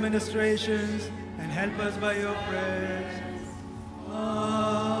accept your ministrations and help us by your prayers. Amen.